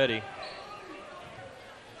half already.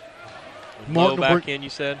 Morton Low will back in, you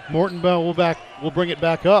said? Morton will bring it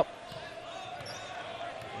back up.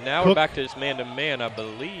 Now Cook. we're back to this man-to-man, I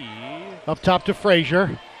believe. Up top to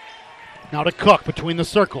Frazier. Now to Cook between the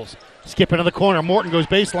circles. Skip into the corner. Morton goes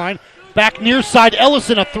baseline. Back near side,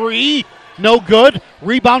 Ellison, a three. No good.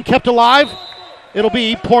 Rebound kept alive. It'll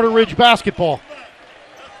be Porter Ridge basketball.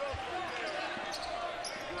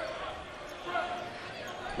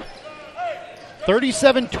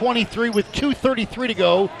 (37-23) with 2:33 to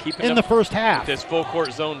go in the first half. This full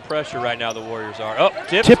court zone pressure right now, the Warriors are. Oh,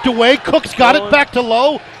 tipped away. Cook's got it back to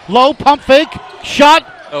Lowe. Lowe, pump fake, shot.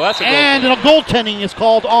 Oh, that's a and a goaltending is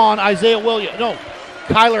called on Isaiah Williams. No,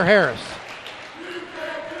 Kyler Harris.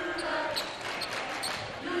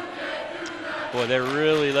 Boy, they're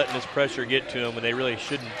really letting this pressure get to them when they really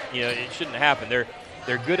shouldn't. You know, it shouldn't happen. They're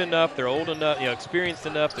good enough. They're old enough. You know, experienced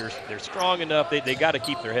enough. They're strong enough. They got to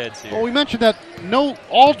keep their heads here. Well, we mentioned that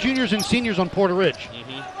all juniors and seniors on Porter Ridge.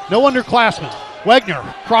 No underclassmen. Wagner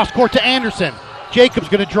cross court to Anderson. Jacobs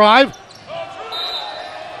going to drive,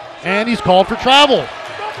 and he's called for travel.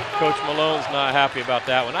 Coach Malone's not happy about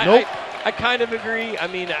that one. Nope. I kind of agree. I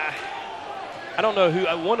mean, I don't know who.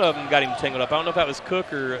 One of them got him tangled up. I don't know if that was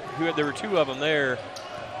Cook or who. There were two of them there.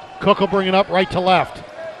 Cook will bring it up right to left.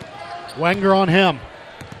 Wenger on him.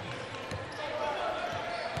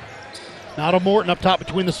 Now to Morton up top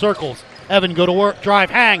between the circles. Evan go to work, drive,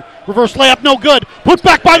 hang, reverse layup, no good. Put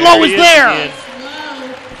back by Lowe is there.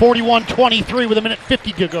 41-23 with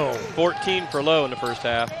 1:50 to go. 14 for Lowe in the first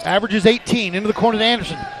half. Averages 18 into the corner to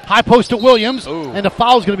Anderson. High post to Williams, and a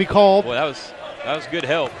foul is going to be called. Boy, that was good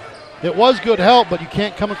help. It was good help, but you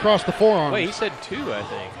can't come across the forearm. Wait, he said two, I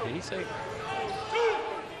think. Did he say?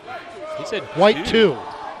 He said White two.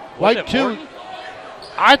 White two.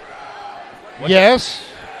 Yes.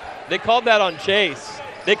 They called that on Chase.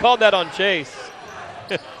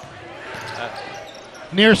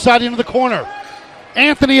 Near side into the corner.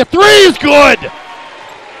 Anthony, a three is good.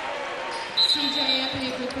 CJ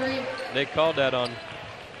Anthony for three. They called that on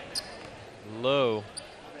Lowe.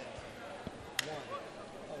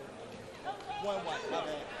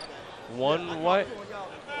 One white.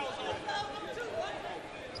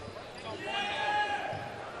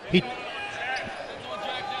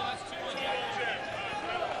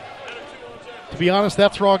 To be honest,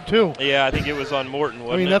 that's wrong too. Yeah, I think it was on Morton,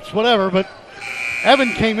 wasn't it? That's whatever, but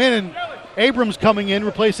Evan came in and Abrams coming in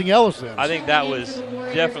replacing Ellison. I think that was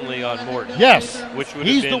definitely on Morton. Yes. Which would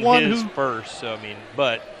He's have been the one his who first. So,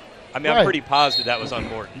 I'm Right. pretty positive that was on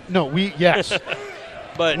Morton. No, yes.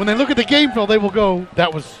 But when they look at the game film, they will go,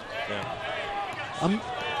 that was. Yeah.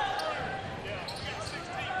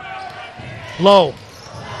 Low.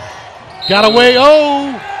 Got away.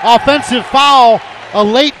 Offensive foul. A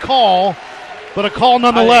late call, but a call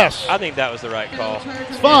nonetheless. I think that was the right call.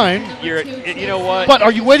 It's fine. You know what? But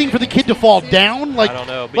are you waiting for the kid to fall down? I don't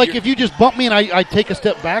know. But Like if you just bump me and I take a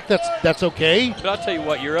step back, that's okay. But I'll tell you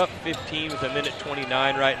what, you're up 15 with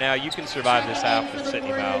 1:29 right now. You can survive this half with sitting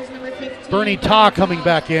him out. Bernie Ta coming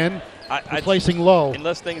back in, replacing Lowe.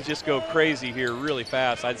 Unless things just go crazy here really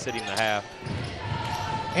fast, I'd sit him the half.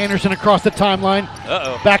 Anderson across the timeline.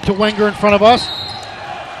 Uh-oh. Back to Wenger in front of us.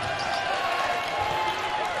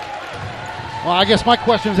 Well, I guess my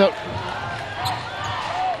question is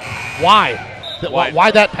why?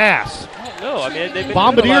 Why that pass? No, they've been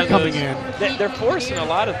Bombardier coming in. They're forcing a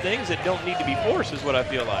lot of things that don't need to be forced, is what I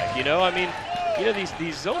feel like.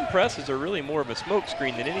 These zone presses are really more of a smoke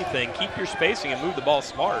screen than anything. Keep your spacing and move the ball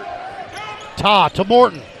smart. Ta to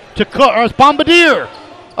Morton to Cook. It's Bombardier.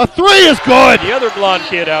 A three is good. The other blonde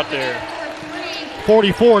kid out there.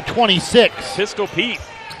 44-26. Pistol Pete.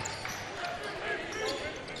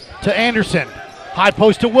 To Anderson. High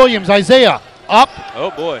post to Williams. Isaiah up.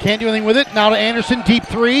 Oh, boy. Can't do anything with it. Now to Anderson. Deep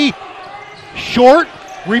three. Short.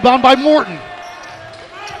 Rebound by Morton.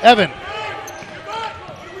 Evan.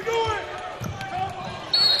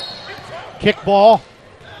 Kick ball.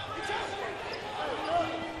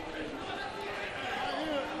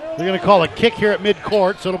 They're going to call a kick here at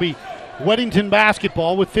midcourt, so it'll be Weddington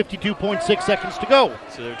basketball with 52.6 seconds to go.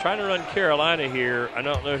 So they're trying to run Carolina here. I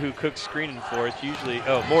don't know who Cook's screening for. It's usually,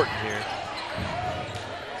 Morton here.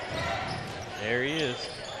 There he is.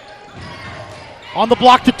 On the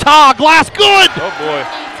block to Ta. Glass good. Oh, boy.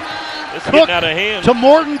 This is Cook getting out of hand. to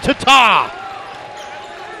Morton to Ta.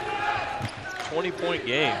 20-point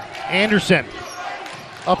game. Anderson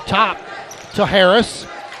up top to Harris.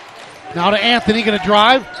 Now to Anthony, going to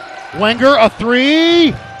drive. Wenger, a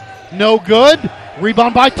three. No good.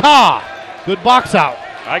 Rebound by Ta. Good box out.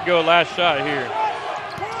 I'd go last shot here.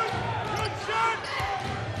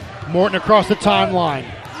 Morton across the timeline.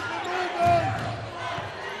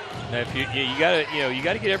 Now, if you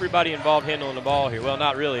gotta get everybody involved handling the ball here. Well,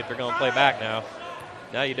 not really if they're going to play back now.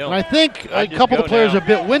 Now you don't. And I think a couple of the players are a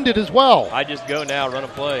bit winded as well. I just go now, run a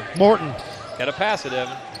play. Morton. Got to pass it,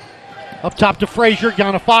 Evan. Up top to Frazier,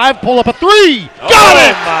 down to 5, pull up a three. Got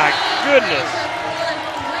it! Oh, my goodness.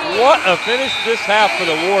 What a finish this half for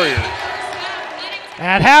the Warriors.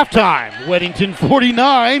 At halftime, Weddington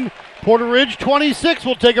 49, Porter Ridge 26.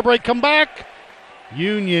 We'll take a break, come back.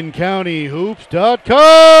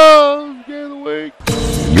 UnionCountyHoops.com. Game of the week.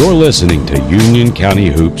 You're listening to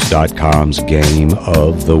UnionCountyHoops.com's Game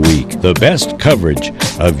of the Week, the best coverage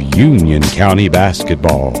of Union County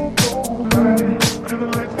basketball.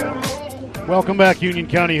 Welcome back,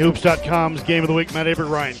 UnionCountyHoops.com's Game of the Week. Matt Aber,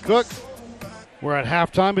 Ryan Cook. We're at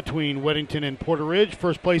halftime between Weddington and Porter Ridge.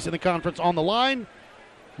 First place in the conference on the line.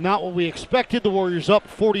 Not what we expected. The Warriors up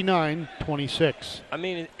 49-26. I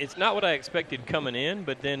mean, it's not what I expected coming in,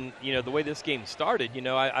 but then, the way this game started,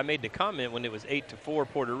 I made the comment when it was 8-4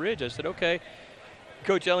 Porter Ridge. I said, okay,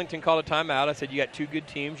 Coach Ellington called a timeout. I said, you got two good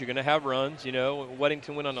teams. You're going to have runs.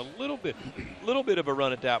 Weddington went on a little bit of a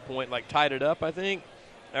run at that point, like tied it up, I think.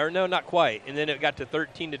 Or no, not quite. And then it got to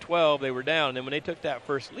 13-12. They were down. And then when they took that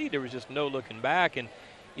first lead, there was just no looking back. And,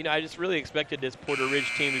 I just really expected this Porter Ridge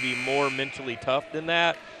team to be more mentally tough than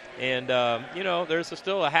that. And, there's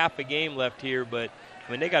still a half a game left here. But,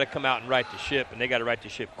 they got to come out and right the ship, and they got to right the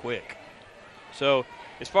ship quick. So,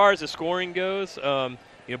 as far as the scoring goes,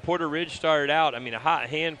 Porter Ridge started out, a hot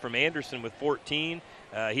hand from Anderson with 14.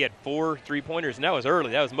 He had 4 3-pointers, and that was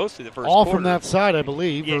early. That was mostly the first All quarter. from that side, I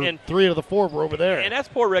believe. Yeah, and 3 of the 4 were over there. And that's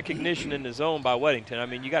poor recognition in the zone by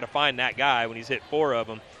Weddington. You got to find that guy when he's hit 4 of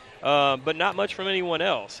them. But not much from anyone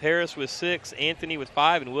else. Harris with 6, Anthony with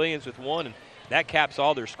 5, and Williams with 1, and that caps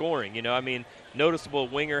all their scoring. Noticeable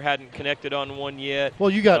winger hadn't connected on one yet. Well,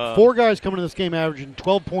 you got 4 guys coming to this game averaging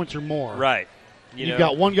 12 points or more. Right. You've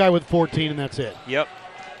got 1 guy with 14, and that's it. Yep.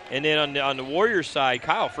 And then on the Warriors side,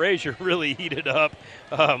 Kyle Frazier really heated up.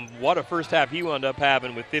 What a first half he wound up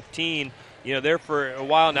having with 15. There for a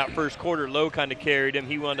while in that first quarter, Lowe kind of carried him.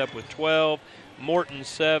 He wound up with 12. Morton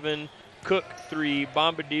 7, Cook 3,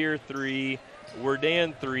 Bombardier 3,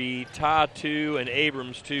 Worden 3, Ta 2, and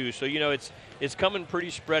Abrams 2. So, it's coming pretty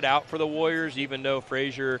spread out for the Warriors, even though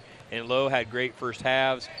Frazier and Lowe had great first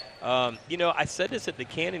halves. I said this at the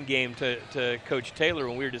Cannon game to Coach Taylor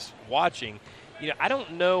when we were just watching. I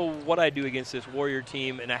don't know what I do against this Warrior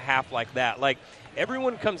team in a half like that. Like,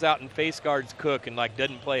 everyone comes out and face guards Cook and,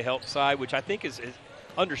 doesn't play help side, which I think is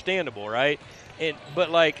understandable, right?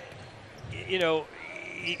 But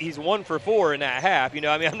he's 1 for 4 in that half.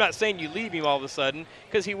 I'm not saying you leave him all of a sudden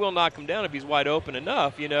because he will knock him down if he's wide open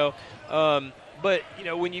enough, But,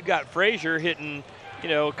 when you got Frazier hitting,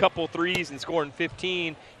 a couple threes and scoring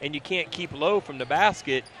 15 and you can't keep Lowe from the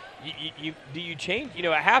basket, do you change?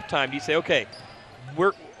 At halftime, do you say, okay,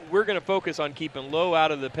 we're going to focus on keeping Lowe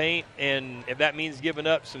out of the paint, and if that means giving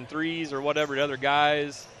up some threes or whatever to other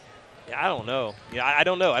guys, I don't know. I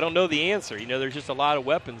don't know. I don't know the answer. There's just a lot of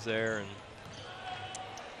weapons there, and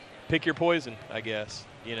pick your poison, I guess.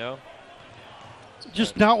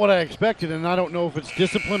 Just not what I expected, and I don't know if it's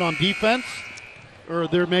discipline on defense or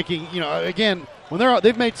they're making. Again, when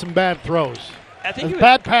they've made some bad throws. I think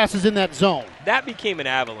bad passes in that zone. That became an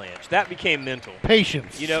avalanche. That became mental.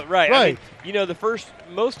 Patience. Right. Right.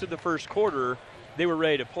 Most of the first quarter, they were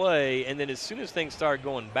ready to play, and then as soon as things started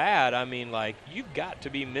going bad, you've got to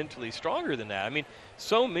be mentally stronger than that.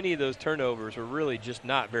 So many of those turnovers were really just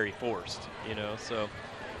not very forced, So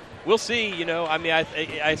we'll see,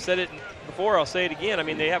 I said it before, I'll say it again.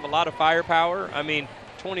 They have a lot of firepower.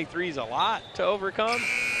 23 is a lot to overcome.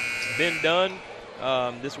 It's been done.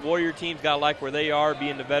 This Warrior team's got to like where they are,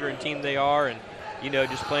 being the veteran team they are, and,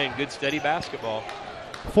 just playing good, steady basketball.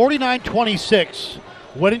 49-26.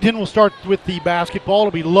 Weddington will start with the basketball.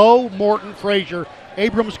 It'll be Lowe, Morton, Frazier,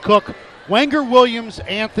 Abrams, Cook, Wenger, Williams,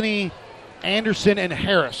 Anthony, Anderson, and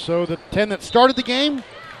Harris. So the 10 that started the game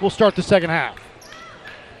will start the second half.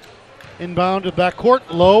 Inbound to backcourt.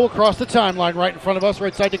 Lowe across the timeline right in front of us,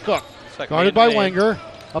 right side to Cook. Guarded by Wenger.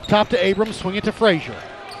 Up top to Abrams, swing it to Frazier.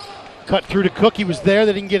 Cut through to Cook. He was there.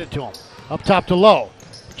 They didn't get it to him. Up top to Lowe.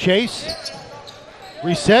 Chase.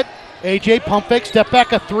 Reset. AJ pump fake. Step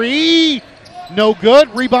back. A 3. No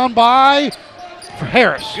good. Rebound by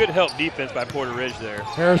Harris. Good help defense by Porter Ridge there.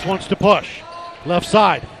 Harris wants to push. Left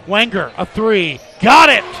side. Wenger. A 3. Got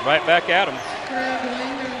it. Right back at him.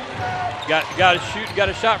 Got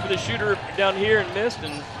a shot for the shooter down here and missed,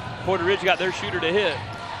 and Porter Ridge got their shooter to hit.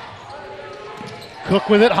 Cook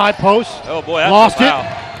with it. High post. Oh, boy. That's lost a foul.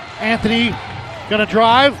 it. Anthony going to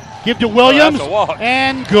drive, give to Williams, that's a walk.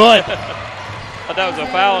 And good. I thought that was a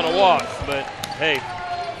foul and a walk, but hey.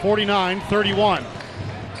 49-31.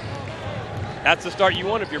 That's the start you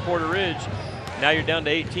want if you're Porter Ridge. Now you're down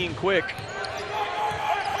to 18 quick.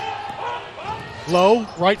 Lowe,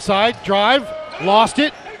 right side, drive, lost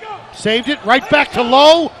it, saved it, right back to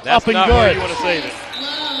Lowe, That's up and not good. where you want to save it.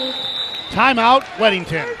 Timeout,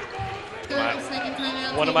 Weddington. 30-second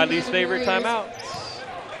timeout. One of my least taken by the favorite Warriors. timeouts.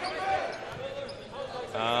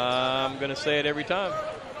 I'm going to say it every time.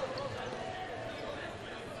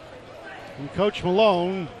 And Coach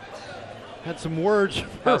Malone had some words for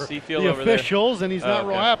How's he feel the over there? officials, and he's not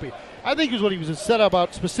real Okay. happy. I think what he was upset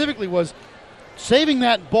about specifically was saving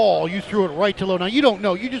that ball. You threw it right to Lowe. Now, you don't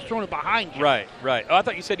know. You just thrown it behind you. Right. Oh, I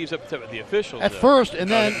thought you said he was upset with the officials. At though. first, and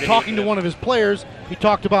then Then he- talking to one of his players, he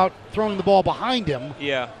talked about throwing the ball behind him.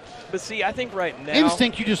 Yeah. But see, I think right now,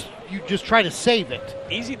 Instinct, you just try to save it.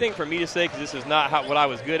 easy thing for me to say because this is not what I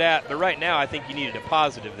was good at. But right now, I think you needed a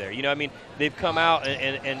positive there. You know, I mean, they've come out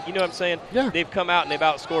and you know what I'm saying? Yeah. They've come out and they've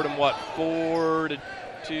outscored them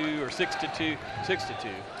 4-2 or 6-2,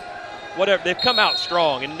 whatever. They've come out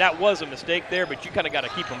strong, and that was a mistake there. But you kind of got to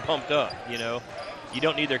keep them pumped up. You know, you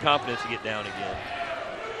don't need their confidence to get down again.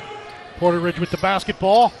 Porter Ridge with the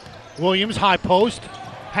basketball. Williams, high post.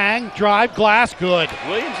 Hang, drive, glass, good.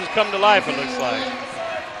 Williams has come to life. It looks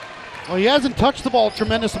like. Well, he hasn't touched the ball a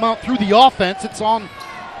tremendous amount through the offense. It's on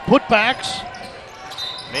putbacks.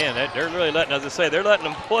 Man, they're really letting, as I say, they're letting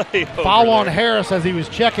him play. Foul over on there. Harris as he was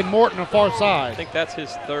checking Morton on the far I side. think that's his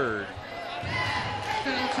third.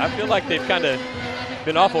 I feel like they've kind of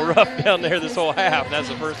been awful rough down there this whole half, and that's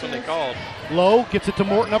the first one they called. Lowe gets it to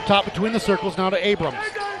Morton up top between the circles. Now to Abrams.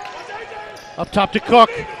 Up top to Cook.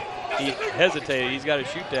 He hesitated. He's got to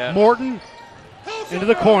shoot that. Morton into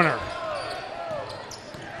the corner.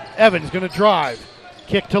 Evans going to drive.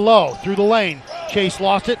 Kick to Lowe through the lane. Chase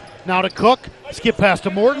lost it. Now to Cook. Skip pass to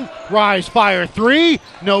Morton. Rise, fire, three.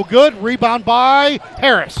 No good. Rebound by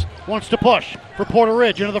Harris. Wants to push for Porter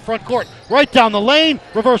Ridge into the front court. Right down the lane.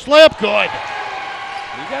 Reverse layup. Good.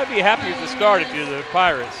 You got to be happy with the start if you're the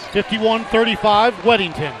Pirates. 51-35,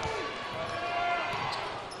 Weddington.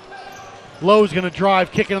 Lowe's going to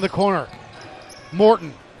drive, kick into the corner.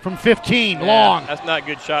 Morton from 15, long. That's not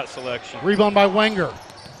good shot selection. Rebound by Wenger.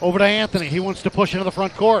 Over to Anthony. He wants to push into the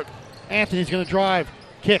front court. Anthony's going to drive,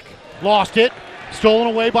 kick. Lost it. Stolen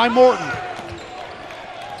away by Morton. I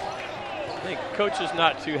think Coach is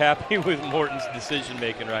not too happy with Morton's decision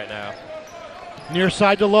making right now. Near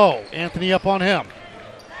side to Lowe. Anthony up on him.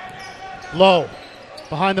 Lowe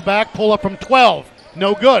behind the back. Pull up from 12.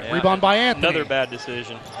 No good. Yeah, Rebound by Anthony. Another bad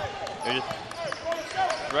decision. They're just,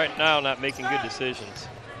 right now, not making good decisions.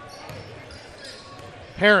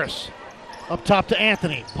 Harris up top to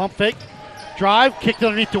Anthony. Pump fake. Drive. Kicked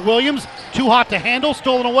underneath to Williams. Too hot to handle.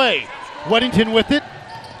 Stolen away. Weddington with it.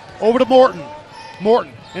 Over to Morton.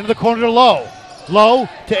 Morton into the corner to Lowe. Lowe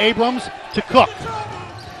to Abrams to Cook.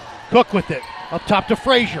 Cook with it. Up top to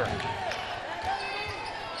Frazier.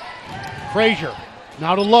 Frazier.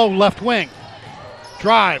 Now to Lowe, left wing.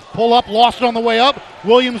 Drive. Pull up. Lost it on the way up.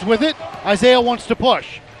 Williams with it. Isaiah wants to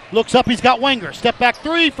push. Looks up. He's got Wenger. Step back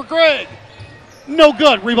three for Greg. No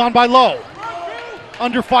good. Rebound by Lowe.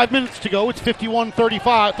 Under 5 minutes to go. It's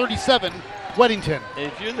 51-37. Weddington.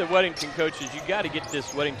 And if you're the Weddington coaches, you got to get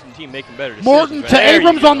this Weddington team making better decisions. Morton right? to There you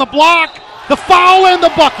Abrams go. on the block. The foul and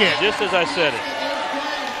the bucket. Just as I said it.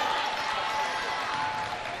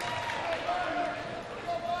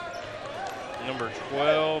 Number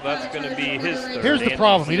 12, that's going to be his third. Here's the Anthony.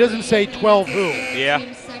 problem. He doesn't say 12 who.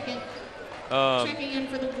 Yeah. Second. Um, Checking in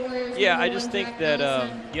for the Warriors. Yeah, number I one, just think Zach that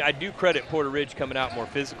Nelson. I do credit Porter Ridge coming out more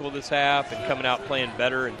physical this half and coming out playing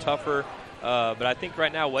better and tougher. But I think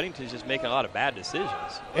right now Weddington's just making a lot of bad decisions.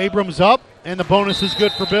 Abrams up, and the bonus is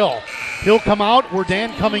good for Bill. He'll come out. We're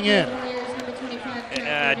Dan coming in. Warriors, number 25,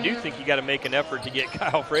 And I do think you got to make an effort to get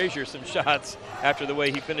Kyle Frazier some shots after the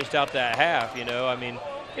way he finished out that half. You know, I mean,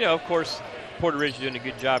 you know, of course, Porter Ridge is doing a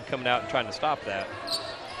good job coming out and trying to stop that.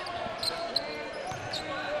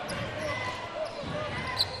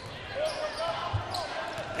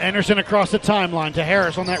 Anderson across the timeline to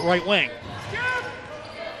Harris on that right wing.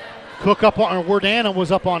 Cook up on, or Wardana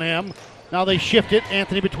was up on him. Now they shift it.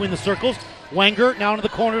 Anthony between the circles. Wenger now into the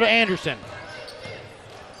corner to Anderson.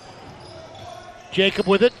 Jacob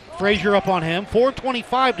with it. Frazier up on him.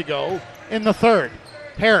 4:25 to go in the third.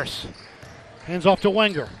 Harris hands off to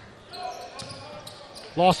Wenger.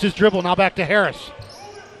 Lost his dribble. Now back to Harris.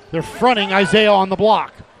 They're fronting Isaiah on the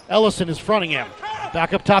block. Ellison is fronting him.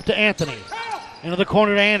 Back up top to Anthony. Into the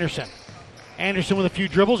corner to Anderson. Anderson with a few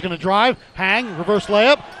dribbles, going to drive, hang, reverse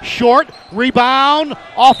layup, short, rebound,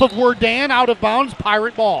 off of Wordan, out of bounds,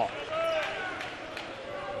 Pirate ball.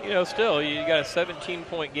 You know, still, you got a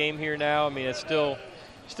 17-point game here now. I mean, it's still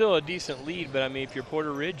a decent lead, but I mean, if you're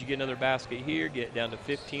Porter Ridge, you get another basket here, get it down to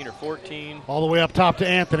 15 or 14. All the way up top to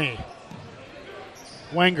Anthony.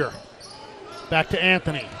 Wenger. Back to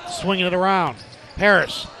Anthony, swinging it around.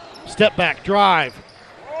 Harris, step back, drive.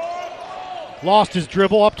 Lost his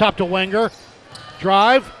dribble up top to Wenger.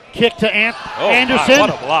 Drive, kick to Anderson. My, what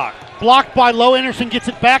a block. Blocked by Lowe. Anderson gets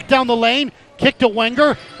it back down the lane. Kick to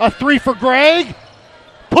Wenger. A 3 for Greg.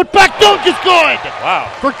 Put back dunk is good.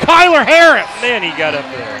 Wow. For Kyler Harris. Man, he got up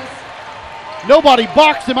there. Nobody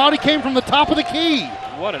boxed him out. He came from the top of the key.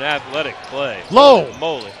 What an athletic play. Low. Holy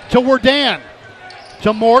moly. To Wardan.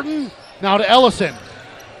 To Morton. Now to Ellison.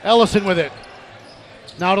 Ellison with it.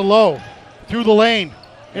 Now to Lowe. Through the lane.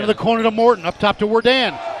 Into the corner to Morton. Up top to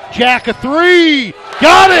Wardan. Jack a 3.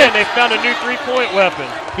 Got it. And they found a new three-point weapon.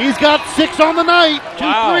 He's got 6 on the night. 2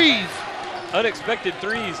 Wow. threes. Unexpected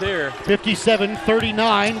threes here.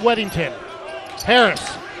 57-39 Weddington.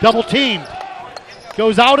 Harris double teamed.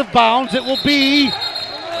 Goes out of bounds. It will be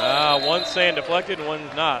One's saying deflected and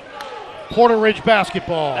one's not. Porter Ridge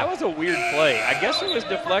basketball. That was a weird play. I guess it was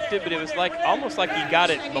deflected, but it was like almost like he got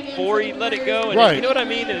it before he let it go. And Right. You know what I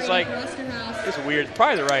mean? It's like, it's weird. It's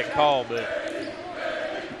probably the right call, but.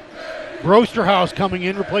 Brosterhouse coming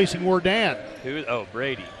in, replacing Wardan.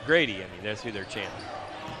 Brady. Grady, I mean, that's who they're chanting.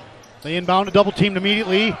 They inbound a double teamed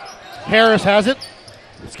immediately. Harris has it.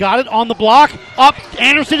 He's got it on the block. Up.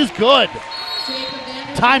 Anderson is good.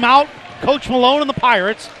 Timeout. Coach Malone and the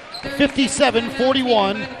Pirates.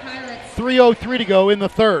 57-41. 3:03 to go in the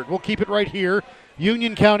third. We'll keep it right here.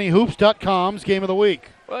 UnionCountyHoops.com's Game of the Week.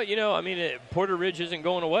 Well, Porter Ridge isn't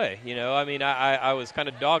going away. I was kind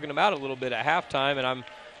of dogging them out a little bit at halftime, and I'm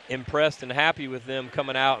impressed and happy with them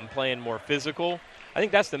coming out and playing more physical. I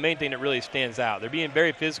think that's the main thing that really stands out. They're being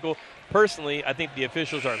very physical. Personally, I think the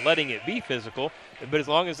officials are letting it be physical, but as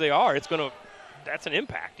long as they are, that's an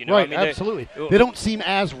impact. Right, absolutely. They don't seem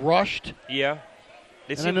as rushed. Yeah.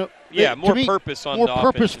 They seem, more purpose on more the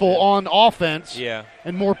purposeful on offense. Yeah.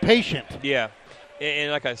 And more patient. Yeah.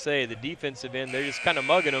 And like I say, the defensive end, they're just kind of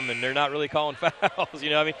mugging them, and they're not really calling fouls.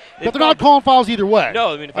 But they're not calling fouls either way.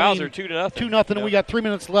 No, the fouls are 2-0. 2-0, and we got 3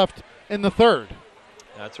 minutes left in the third.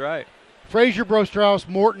 That's right. Frazier, Brosterhouse,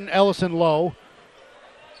 Morton, Ellison, Lowe.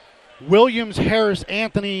 Williams, Harris,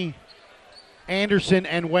 Anthony, Anderson,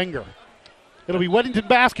 and Wenger. It'll be Weddington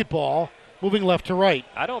basketball moving left to right.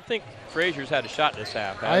 I don't think Frazier's had a shot this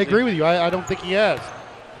half. I agree with you. I don't think he has.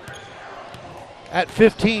 At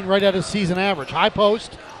 15, right at his season average. High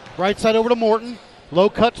post, right side over to Morton. Lowe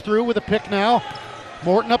cuts through with a pick now.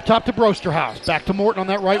 Morton up top to Brosterhouse. Back to Morton on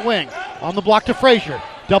that right wing. On the block to Frazier.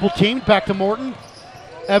 Double teamed, back to Morton.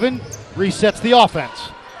 Evan resets the offense.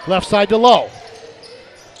 Left side to Lowe.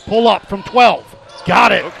 Pull up from 12.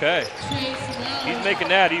 Got it. Okay. He's making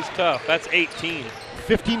that. He's tough. That's 18.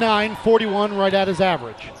 59-41, right at his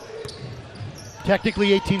average.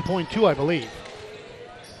 Technically 18.2, I believe.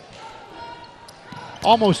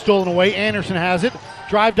 Almost stolen away. Anderson has it.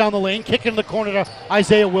 Drive down the lane. Kick into the corner to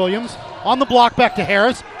Isaiah Williams. On the block back to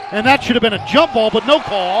Harris. And that should have been a jump ball, but no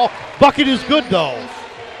call. Bucket is good, though.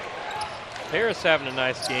 Harris having a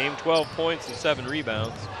nice game. 12 points and 7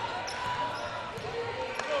 rebounds.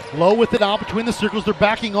 Lowe with it out between the circles. They're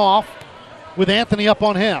backing off with Anthony up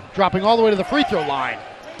on him. Dropping all the way to the free throw line.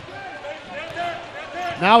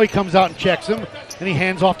 Now he comes out and checks him, and he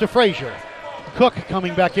hands off to Frazier. Cook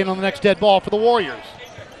coming back in on the next dead ball for the Warriors.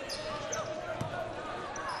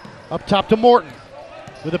 Up top to Morton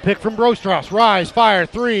with a pick from Brosterhouse. Rise, fire,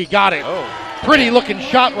 3, got it. Oh. Pretty looking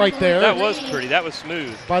shot right there. That was pretty. That was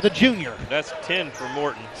smooth. By the junior. That's 10 for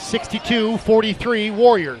Morton. 62-43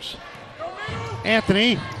 Warriors.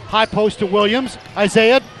 Anthony, high post to Williams.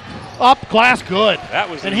 Isaiah, up, glass, good. That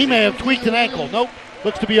was and easy. he may have tweaked an ankle. Nope,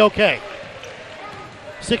 looks to be okay.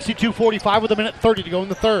 62-45 with a minute 30 to go in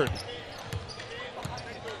the third.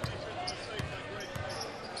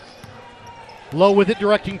 Lowe with it,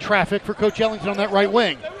 directing traffic for Coach Ellington on that right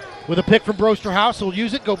wing. With a pick from Brosterhouse, he'll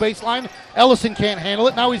use it, go baseline. Ellison can't handle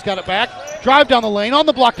it. Now he's got it back. Drive down the lane, on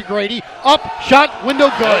the block to Grady. Up, shot, window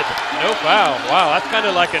good. No foul. Wow, that's kind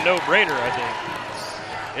of like a no-brainer, I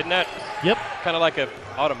think. Isn't that kind of like an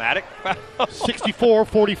automatic foul?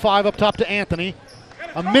 64-45 up top to Anthony.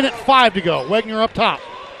 A minute 5 to go. Wagner up top.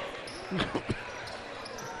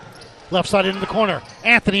 Left side into the corner.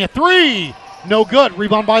 Anthony, a 3. No good.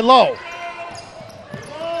 Rebound by Lowe.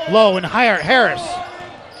 Lowe and Harris.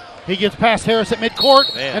 He gets past Harris at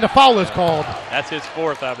midcourt, and a foul is called. That's his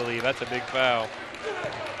 4th, I believe. That's a big foul.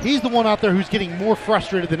 He's the one out there who's getting more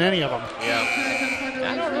frustrated than any of them. Yeah.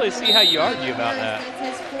 I don't really see how you argue about that.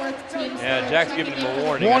 Yeah, Jack's giving him a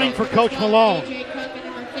warning. Warning for Coach Malone.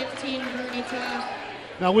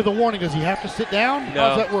 Now, with a warning, does he have to sit down? No.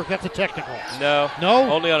 How does that work? That's a technical. No.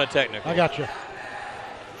 No? Only on a technical. I got you.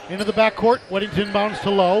 Into the backcourt. Weddington bounds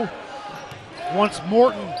to Lowe. Wants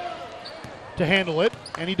Morton to handle it,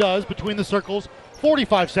 and he does between the circles.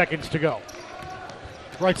 45 seconds to go.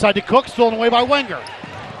 Right side to Cook, stolen away by Wenger.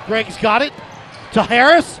 Gregg's got it to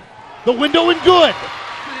Harris. The window and good.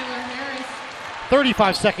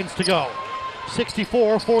 35 seconds to go.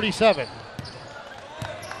 64-47.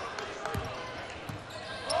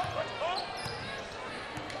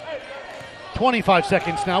 .25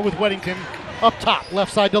 seconds now with Weddington up top,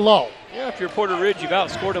 left side to Lowe. Yeah, if you're Porter Ridge, you've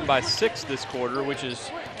outscored them by 6 this quarter, which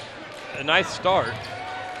is a nice start.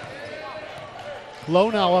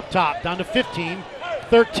 Lowe now up top, down to 15,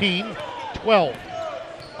 13, 12,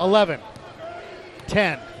 11,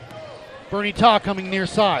 10. Bernie Taw coming near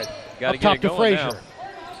side. Gotta up top get it to going Frazier. now.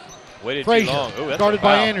 Waited Frazier, too long. Ooh, that's guarded a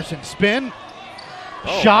by foul. Anderson. Spin,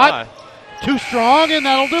 Oh, shot, my. too strong, and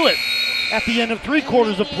that'll do it. At the end of 3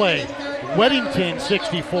 quarters of play, Weddington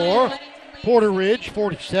 64, Porter Ridge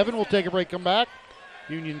 47. We'll take a break, come back.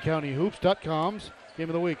 UnionCountyHoops.com's Game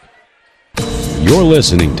of the Week. You're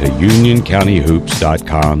listening to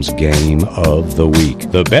UnionCountyHoops.com's Game of the Week,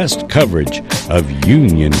 the best coverage of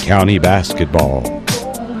Union County basketball.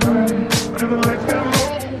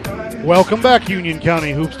 Welcome back,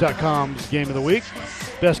 UnionCountyHoops.com's Game of the Week.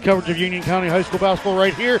 Best coverage of Union County High School basketball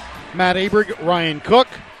right here. Matt Abrig, Ryan Cook.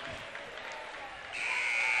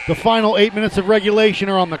 The final 8 minutes of regulation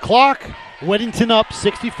are on the clock. Weddington up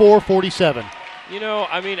 64-47. You know,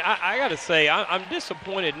 I mean, I got to say, I'm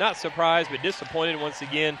disappointed, not surprised, but disappointed once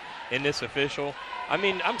again in this official. I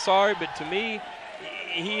mean, I'm sorry, but to me,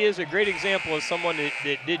 he is a great example of someone that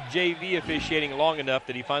did JV officiating long enough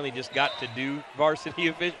that he finally just got to do varsity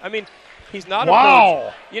officiating. I mean, he's not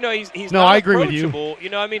you know, he's No, not I agree with you. approachable. You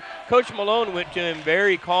know, I mean, Coach Malone went to him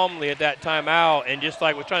very calmly at that timeout and just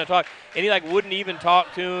like was trying to talk, and he like wouldn't even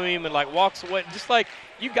talk to him and like walks away. Just like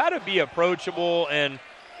you got to be approachable, and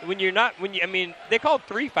when you're not, I mean, they called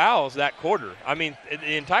 3 fouls that quarter. I mean,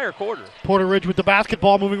 the entire quarter. Porter Ridge with the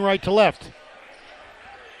basketball moving right to left.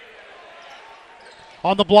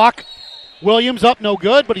 On the block, Williams up, no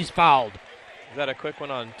good, but he's fouled. Is that a quick one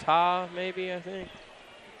on Ta, maybe, I think?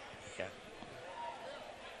 Yeah.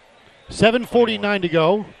 7:49 to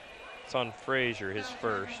go. It's on Frazier, his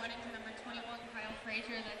first. Number 21, Kyle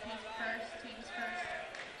Frazier, that's his first, team's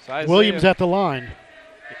first. So Isaiah, Williams at the line.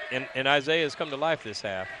 and Isaiah has come to life this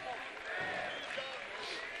half.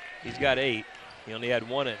 He's got 8. He only had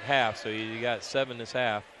 1 at half, so he got 7 this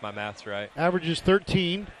half. My math's right. Averages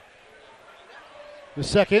 13. The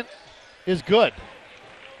second is good.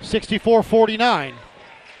 64-49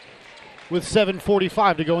 with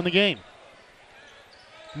 7:45 to go in the game.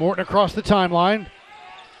 Morton across the timeline.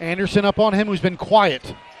 Anderson up on him, who's been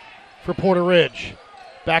quiet for Porter Ridge.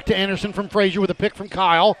 Back to Anderson from Frazier with a pick from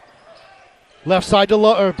Kyle. Left side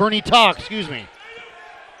to Bernie Taw, excuse me.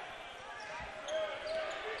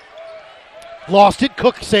 Lost it.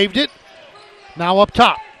 Cook saved it. Now up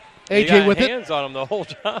top. He AJ got with it. hands on him the whole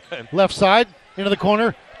time. Left side into the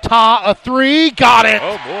corner. Ta, a 3. Got it.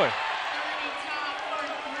 Oh, boy.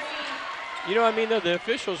 You know, I mean, though, the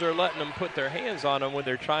officials are letting them put their hands on them when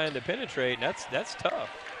they're trying to penetrate, and that's tough.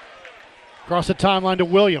 Across the timeline to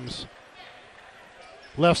Williams.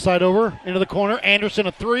 Left side over into the corner. Anderson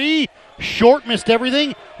a 3. Short, missed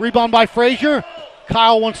everything. Rebound by Frazier.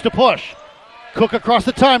 Kyle wants to push. Cook across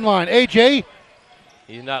the timeline. AJ.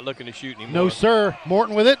 He's not looking to shoot anymore. No, sir.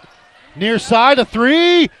 Morton with it. Near side, a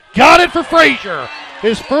 3. Got it for Frazier.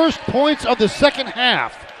 His first points of the second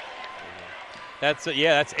half. That's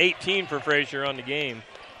 18 for Frazier on the game.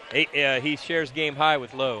 He shares game high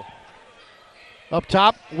with Lowe. Up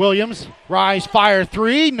top, Williams. Rise, fire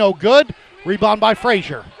 3. No good. Rebound by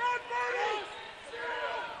Frazier.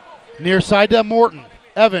 Near side to Morton.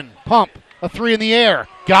 Evan, pump. A 3 in the air.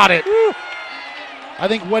 Got it. Woo. I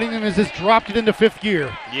think Weddington has just dropped it into 5th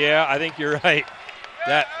gear. Yeah, I think you're right.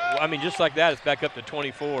 Just like that, it's back up to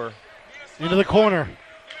 24. Into the corner.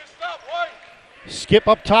 Skip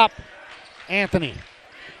up top. Anthony.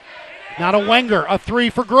 Now to Wenger. A 3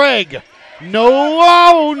 for Gregg.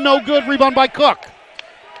 No good. Rebound by Cook.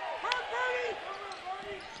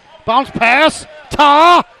 Bounce pass.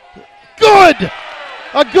 Ta. Good.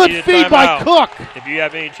 A good feed by Cook. If you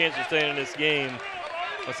have any chance of staying in this game,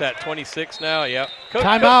 what's that, 26 now? Yep.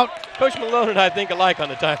 Timeout. Coach Malone and I think alike on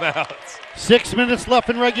the timeouts. 6 minutes left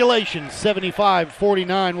in regulation.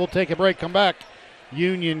 75-49. We'll take a break. Come back.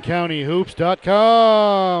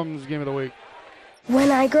 UnionCountyHoops.com's Game of the Week.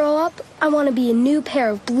 When I grow up, I want to be a new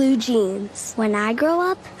pair of blue jeans. When I grow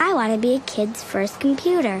up, I want to be a kid's first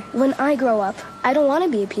computer. When I grow up, I don't want to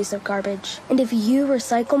be a piece of garbage. And if you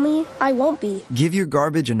recycle me, I won't be. Give your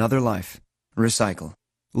garbage another life. Recycle.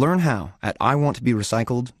 Learn how at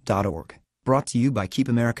iwanttoberecycled.org. Brought to you by Keep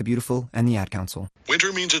America Beautiful and the Ad Council.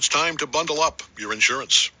 Winter means it's time to bundle up your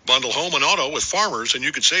insurance. Bundle home and auto with Farmers and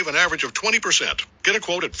you could save an average of 20%. Get a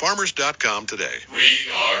quote at farmers.com today. We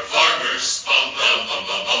are farmers. Bum, bum, bum,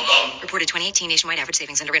 bum, bum, bum. Reported 2018 nationwide average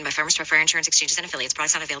savings underwritten by Farmers Truck Fire Insurance Exchanges and Affiliates.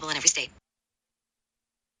 Products not available in every state.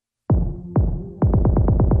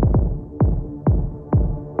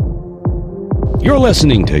 You're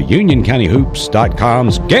listening to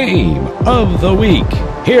UnionCountyHoops.com's Game of the Week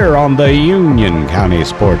here on the Union County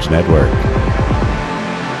Sports Network.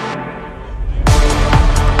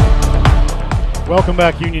 Welcome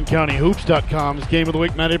back, UnionCountyHoops.com's Game of the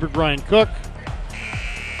Week. Matt Abrich, Ryan Cook.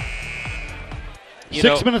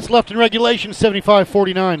 6 minutes left in regulation,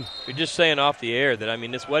 75-49. You're just saying off the air that, I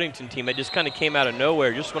mean, this Weddington team, it just kind of came out of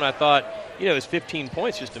nowhere just when I thought, it was 15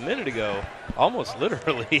 points just a minute ago, almost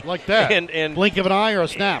literally. Like that. And blink of an eye or a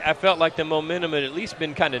snap. I felt like the momentum had at least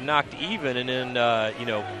been kind of knocked even, and then,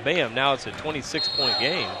 bam, now it's a 26-point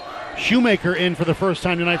game. Shoemaker in for the first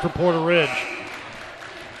time tonight for Porter Ridge.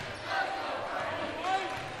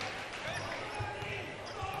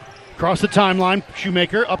 Across the timeline,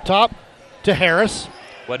 Shoemaker up top to Harris.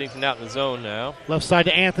 Weddington out in the zone now. Left side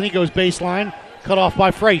to Anthony, goes baseline, cut off by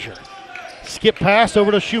Frazier. Skip pass over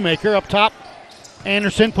to Shoemaker up top.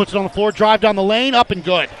 Anderson puts it on the floor, drive down the lane, up and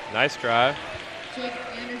good. Nice drive.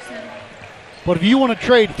 But if you want to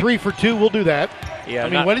trade 3 for 2, we'll do that. Yeah,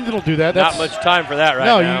 Weddington will do that. Not much time for that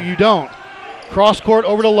now. No, you don't. Cross court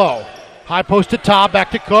over to Lowe. High post to Todd, back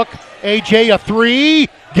to Cook. AJ, a 3.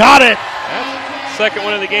 Got it. That's second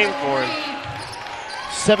one of the game for him.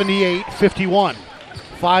 78-51.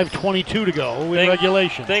 5:22 to go in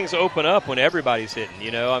regulation. Things open up when everybody's hitting,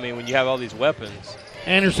 when you have all these weapons.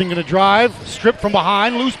 Anderson going to drive, strip from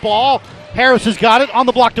behind, loose ball. Harris has got it on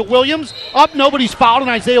the block to Williams. Up, nobody's fouled,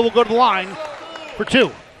 and Isaiah will go to the line for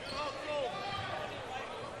 2.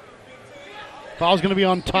 Foul's going to be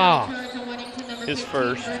on Ta. His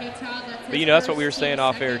first. But, that's what we were saying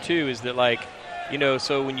off air, too, is that,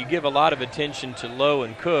 so when you give a lot of attention to Lowe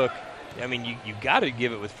and Cook, you got to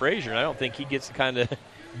give it with Frazier, and I don't think he gets the kind of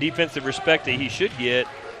defensive respect that he should get.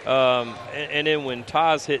 And then when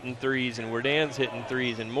Ta's hitting threes and Werdan's hitting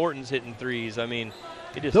threes and Morton's hitting threes,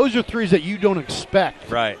 those are threes that you don't expect.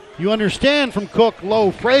 Right. You understand from Cook,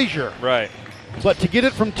 Lowe, Frazier. Right. But to get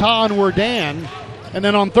it from Ta and Werdan, and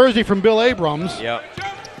then on Thursday from Bill Abrams, yep.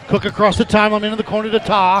 Cook across the timeline into the corner to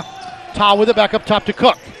Ta. Ta with it back up top to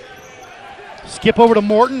Cook. Skip over to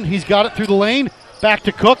Morton. He's got it through the lane. Back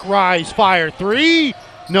to Cook. Rise, fire, 3.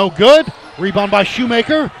 No good. Rebound by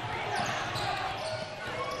Shoemaker.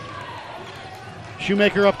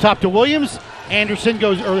 Shoemaker up top to Williams. Harris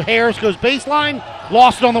goes baseline.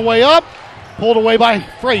 Lost it on the way up. Pulled away by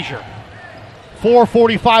Frazier.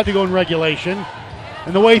 4:45 to go in regulation.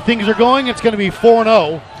 And the way things are going, it's going to be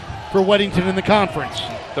 4-0 for Weddington in the conference.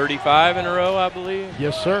 35 in a row, I believe.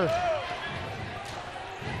 Yes, sir.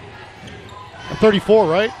 34,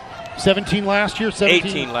 right? 17 last year? 17?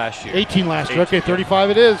 18 last year. 18 last year. Okay, 35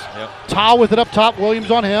 it is. Yep. Ta with it up top. Williams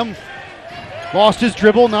on him. Lost his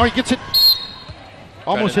dribble. Now he gets it.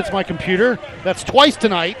 Almost hits my computer. That's twice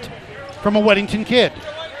tonight from a Weddington kid.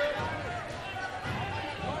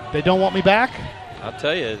 They don't want me back? I'll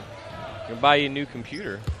tell you. Going to buy you a new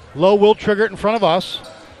computer. Lowe will trigger it in front of us.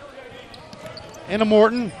 Anna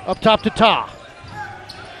Morton up top to Ta.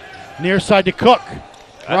 Near side to Cook.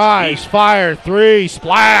 Rise, fire, 3,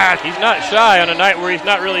 splash. He's not shy on a night where he's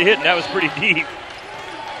not really hitting. That was pretty deep.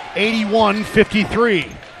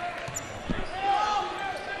 81-53.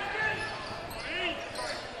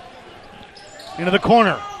 Into the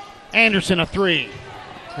corner. Anderson, a 3.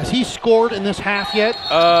 Has he scored in this half yet?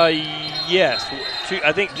 Yes.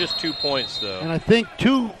 I think just 2 points, though. And I think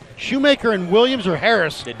Shoemaker and Williams or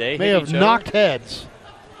Harris may have knocked heads.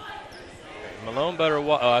 Malone better.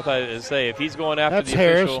 I thought it would say if he's going after that's the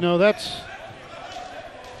Harris. official. No, that's.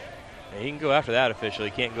 He can go after that official.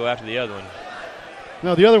 He can't go after the other one.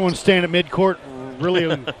 No, the other one's staying at midcourt. Really.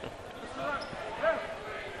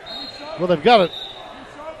 Well, they've got it.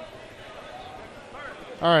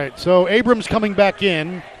 All right, so Abrams coming back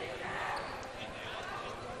in.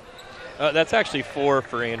 That's actually 4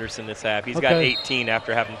 for Anderson this half. He's got 18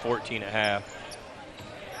 after having 14 at half.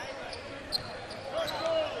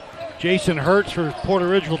 Jason Hurts for Porter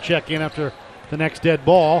Ridge will check in after the next dead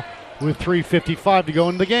ball with 3:55 to go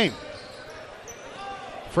in the game.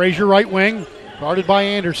 Frazier right wing, guarded by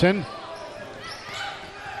Anderson.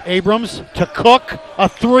 Abrams to Cook, a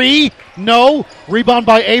 3, no. Rebound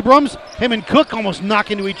by Abrams. Him and Cook almost knock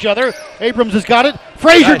into each other. Abrams has got it.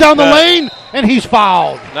 Frazier down the lane, and he's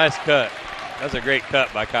fouled. Nice cut. That's a great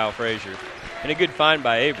cut by Kyle Frazier. And a good find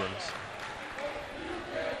by Abrams.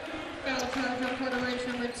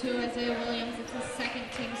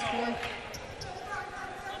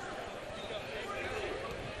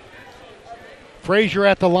 Frazier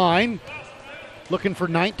at the line, looking for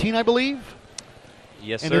 19, I believe.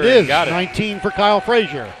 Yes, and sir. it is Got it. 19 for Kyle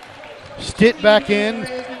Frazier. Stitt back in.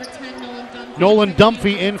 Nolan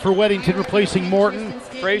Dunphy in for Weddington, replacing Morton.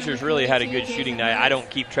 Frazier's really had a good shooting night. I don't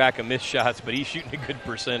keep track of missed shots, but he's shooting a good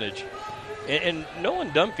percentage. And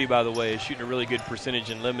Nolan Dunphy, by the way, is shooting a really good percentage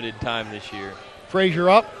in limited time this year. Frazier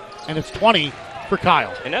up, and it's 20 for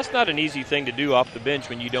Kyle. And that's not an easy thing to do off the bench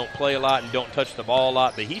when you don't play a lot and don't touch the ball a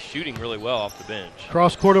lot, but he's shooting really well off the bench.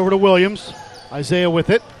 Cross court over to Williams. Isaiah with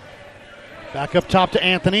it. Back up top to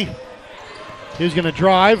Anthony. He's going to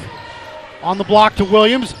drive. On the block to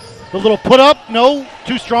Williams. The little put up. No.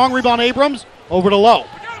 Too strong. Rebound Abrams. Over to Lowe.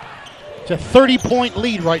 It's a 30-point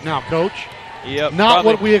lead right now, Coach. Yep. Not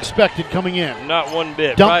what we expected coming in. Not one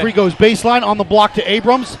bit. Dumfrey goes baseline on the block to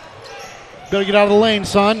Abrams. Better get out of the lane,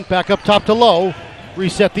 son. Back up top to Lowe.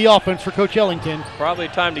 Reset the offense for Coach Ellington. Probably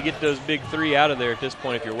time to get those big three out of there at this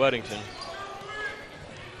point if you're Weddington.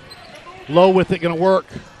 Lowe with it, going to work.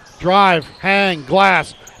 Drive, hang,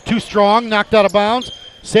 glass. Too strong, knocked out of bounds.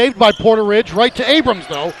 Saved by Porter Ridge. Right to Abrams,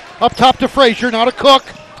 though. Up top to Frazier, not a Cook.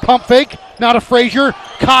 Pump fake, not a Frazier.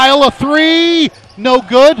 Kyle, a three. No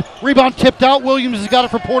good. Rebound tipped out. Williams has got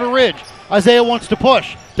it for Porter Ridge. Isaiah wants to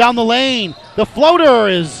push. Down the lane. The floater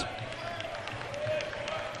is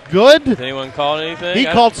good. Is anyone calling anything? He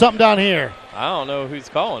called something down here. I don't know who's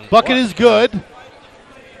calling. Bucket is good.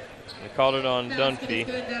 They called it on Dunphy.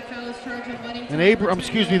 And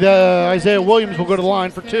Isaiah Williams will go to the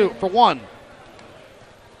line for one.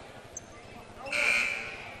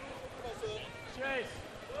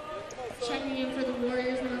 Checking in for the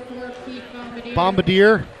Warriors, number 4, Pete Bombardier.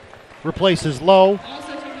 Bombardier replaces Lowe.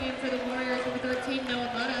 Also checking in for the Warriors, number 13,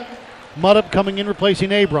 Noah Muddub. Muddub coming in,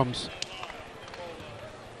 replacing Abrams.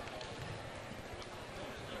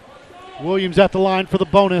 Williams at the line for the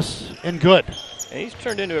bonus, and good. And he's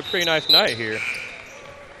turned into a pretty nice night here.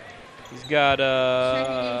 He's got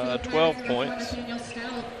 12 points.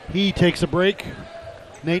 He takes a break.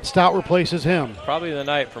 Nate Stout replaces him. Probably the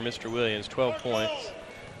night for Mr. Williams, 12 points.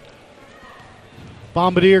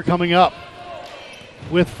 Bombardier coming up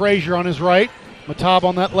with Frazier on his right. Matab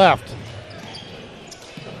on that left.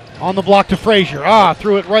 On the block to Frazier.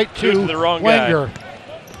 Threw it right to the wrong Wenger. guy.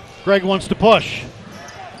 Greg wants to push.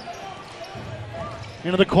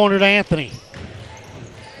 Into the corner to Anthony.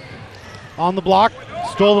 On the block,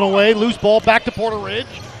 stolen away, loose ball back to Porter Ridge.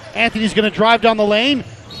 Anthony's going to drive down the lane.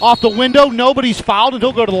 Off the window, nobody's fouled, and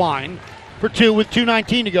he'll go to the line for two with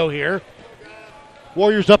 2:19 to go here.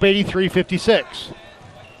 Warriors up 83-56.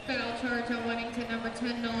 Foul charge on Weddington, number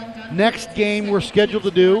 10, Nolan Dunphy. Next game we're scheduled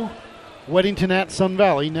to do, Weddington at Sun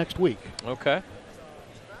Valley next week. Okay.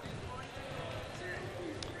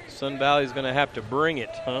 Sun Valley's going to have to bring it,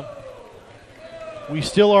 huh? We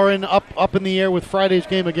still are up in the air with Friday's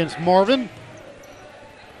game against Marvin.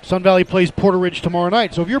 Sun Valley plays Porter Ridge tomorrow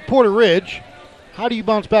night. So if you're Porter Ridge, how do you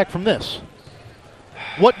bounce back from this?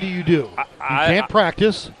 What do you do? You can't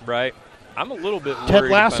practice. Right. I'm a little bit worried. Ted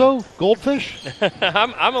Lasso, Goldfish?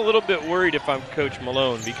 I'm a little bit worried if I'm Coach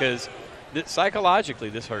Malone because psychologically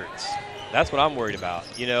this hurts. That's what I'm worried about,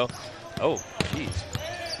 you know. Oh,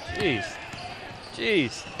 jeez.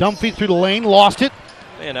 Dunphy through the lane, lost it.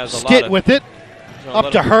 Man, that was Stitt with it.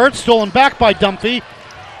 Up to Hurd, stolen back by Dunphy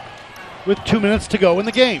with 2 minutes to go in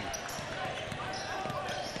the game.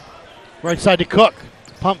 Right side to Cook.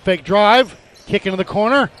 Pump fake drive. Kick into the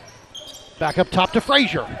corner. Back up top to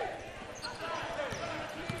Frazier.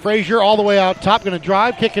 Frazier all the way out top. Going to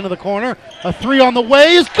drive. Kick into the corner. A three on the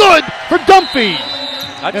way is good for Dunphy.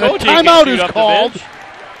 And a timeout is called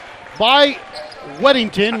by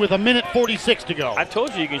Weddington with 1:46 to go. I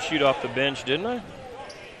told you can shoot off the bench, didn't I?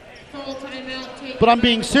 But I'm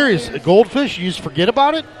being serious. A Goldfish, you just forget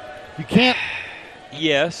about it? You can't.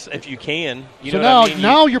 Yes, if you can. You so know now, what I mean?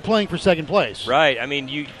 now you're playing for second place. Right. I mean,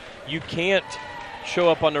 you can't show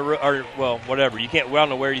up on the whatever. You can't. Well, I don't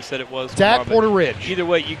know where you said it was. It's at Porter Ridge. Either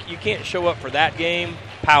way, you can't show up for that game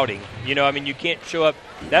pouting. You know, I mean, you can't show up.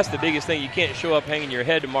 That's the biggest thing. You can't show up hanging your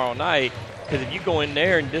head tomorrow night because if you go in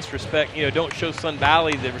there and disrespect, don't show Sun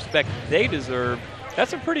Valley the respect they deserve.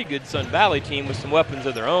 That's a pretty good Sun Valley team with some weapons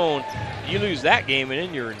of their own. You lose that game, and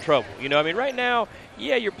then you're in trouble. I mean, right now,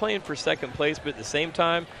 yeah, you're playing for second place, but at the same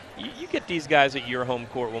time, you get these guys at your home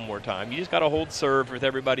court one more time. You just got to hold serve with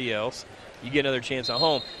everybody else. You get another chance at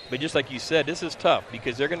home. But just like you said, this is tough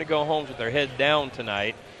because they're going to go home with their head down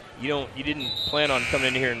tonight. You didn't plan on coming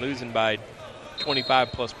in here and losing by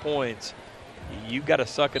 25-plus points. You've got to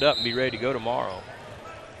suck it up and be ready to go tomorrow.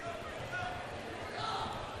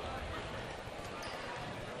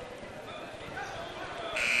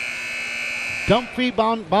 Dunphy,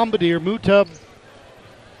 Bombardier, Mutab,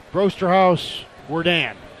 Brosterhouse,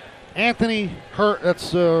 Worden. Anthony Hurt.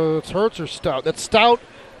 That's Hertz or Stout. That's Stout,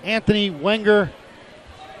 Anthony, Wenger,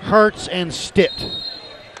 Hertz, and Stitt.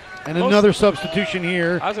 And another substitution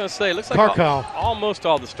here. I was going to say, it looks like Karkow. almost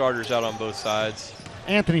all the starters out on both sides.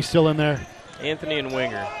 Anthony's still in there. Anthony and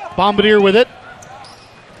Wenger. Bombardier with it.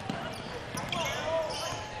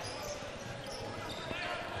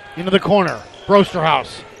 Into the corner.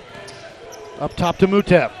 Brosterhouse. Up top to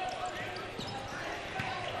Muteb.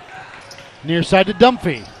 Near side to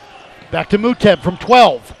Dunphy. Back to Muteb from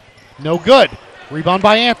 12. No good. Rebound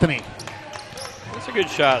by Anthony. That's a good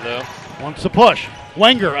shot, though. Wants to push.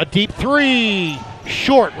 Wenger, a deep three.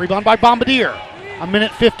 Short. Rebound by Bombardier.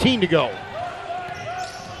 1:15 to go.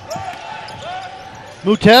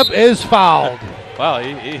 Muteb is fouled. Wow,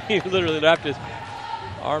 he literally wrapped his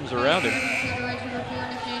arms around him.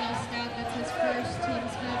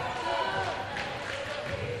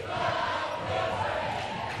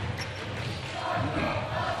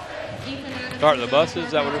 Starting the buses,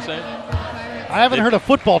 is that what we're saying? I haven't heard a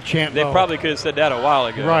football chant, They though. probably could have said that a while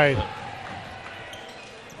ago. Right.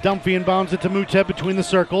 Dunphy inbounds it to Muteb between the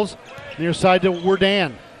circles. Near side to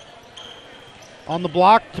Worden. On the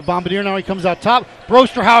block to Bombardier. Now he comes out top.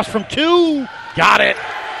 Brosterhouse from 2. Got it.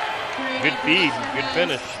 Good feed. Good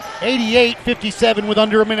finish. 88-57 with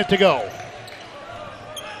under a minute to go.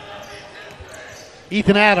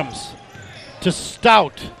 Ethan Adams to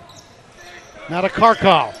Stout. Now to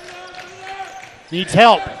Karkow. Needs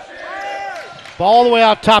help. Ball all the way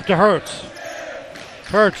out top to Hertz.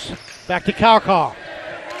 Hertz back to Karkow.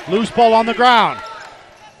 Loose ball on the ground.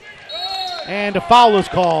 And a foul is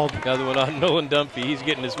called. Another one on Nolan Dunphy. He's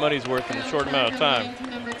getting his money's worth in a short amount of time.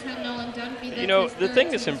 You know, the thing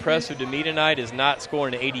that's impressive to me tonight is not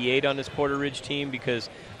scoring 88 on this Porter Ridge team, because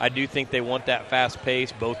I do think they want that fast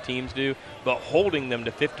pace. Both teams do. But holding them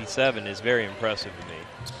to 57 is very impressive to me.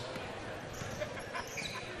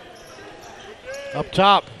 Up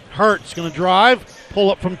top, Hertz going to drive.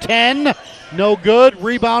 Pull up from 10. No good.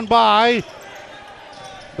 Rebound by.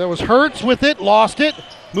 There was Hertz with it. Lost it.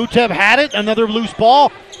 Muteb had it. Another loose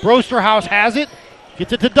ball. Brosterhouse has it.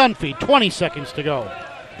 Gets it to Dunphy. 20 seconds to go.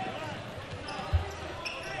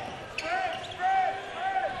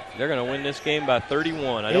 They're going to win this game by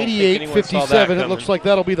 31. I don't think anyone saw that 88-57. coming. It looks like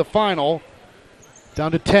that'll be the final.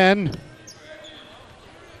 Down to 10.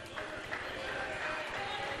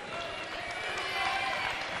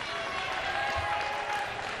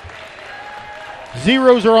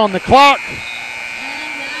 Zeros are on the clock.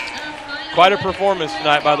 Quite a performance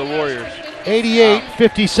tonight by the Warriors.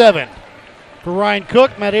 88-57. For Ryan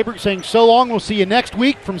Cook, Matt Abrick saying so long. We'll see you next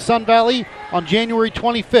week from Sun Valley on January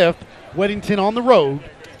 25th. Weddington on the road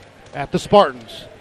at the Spartans.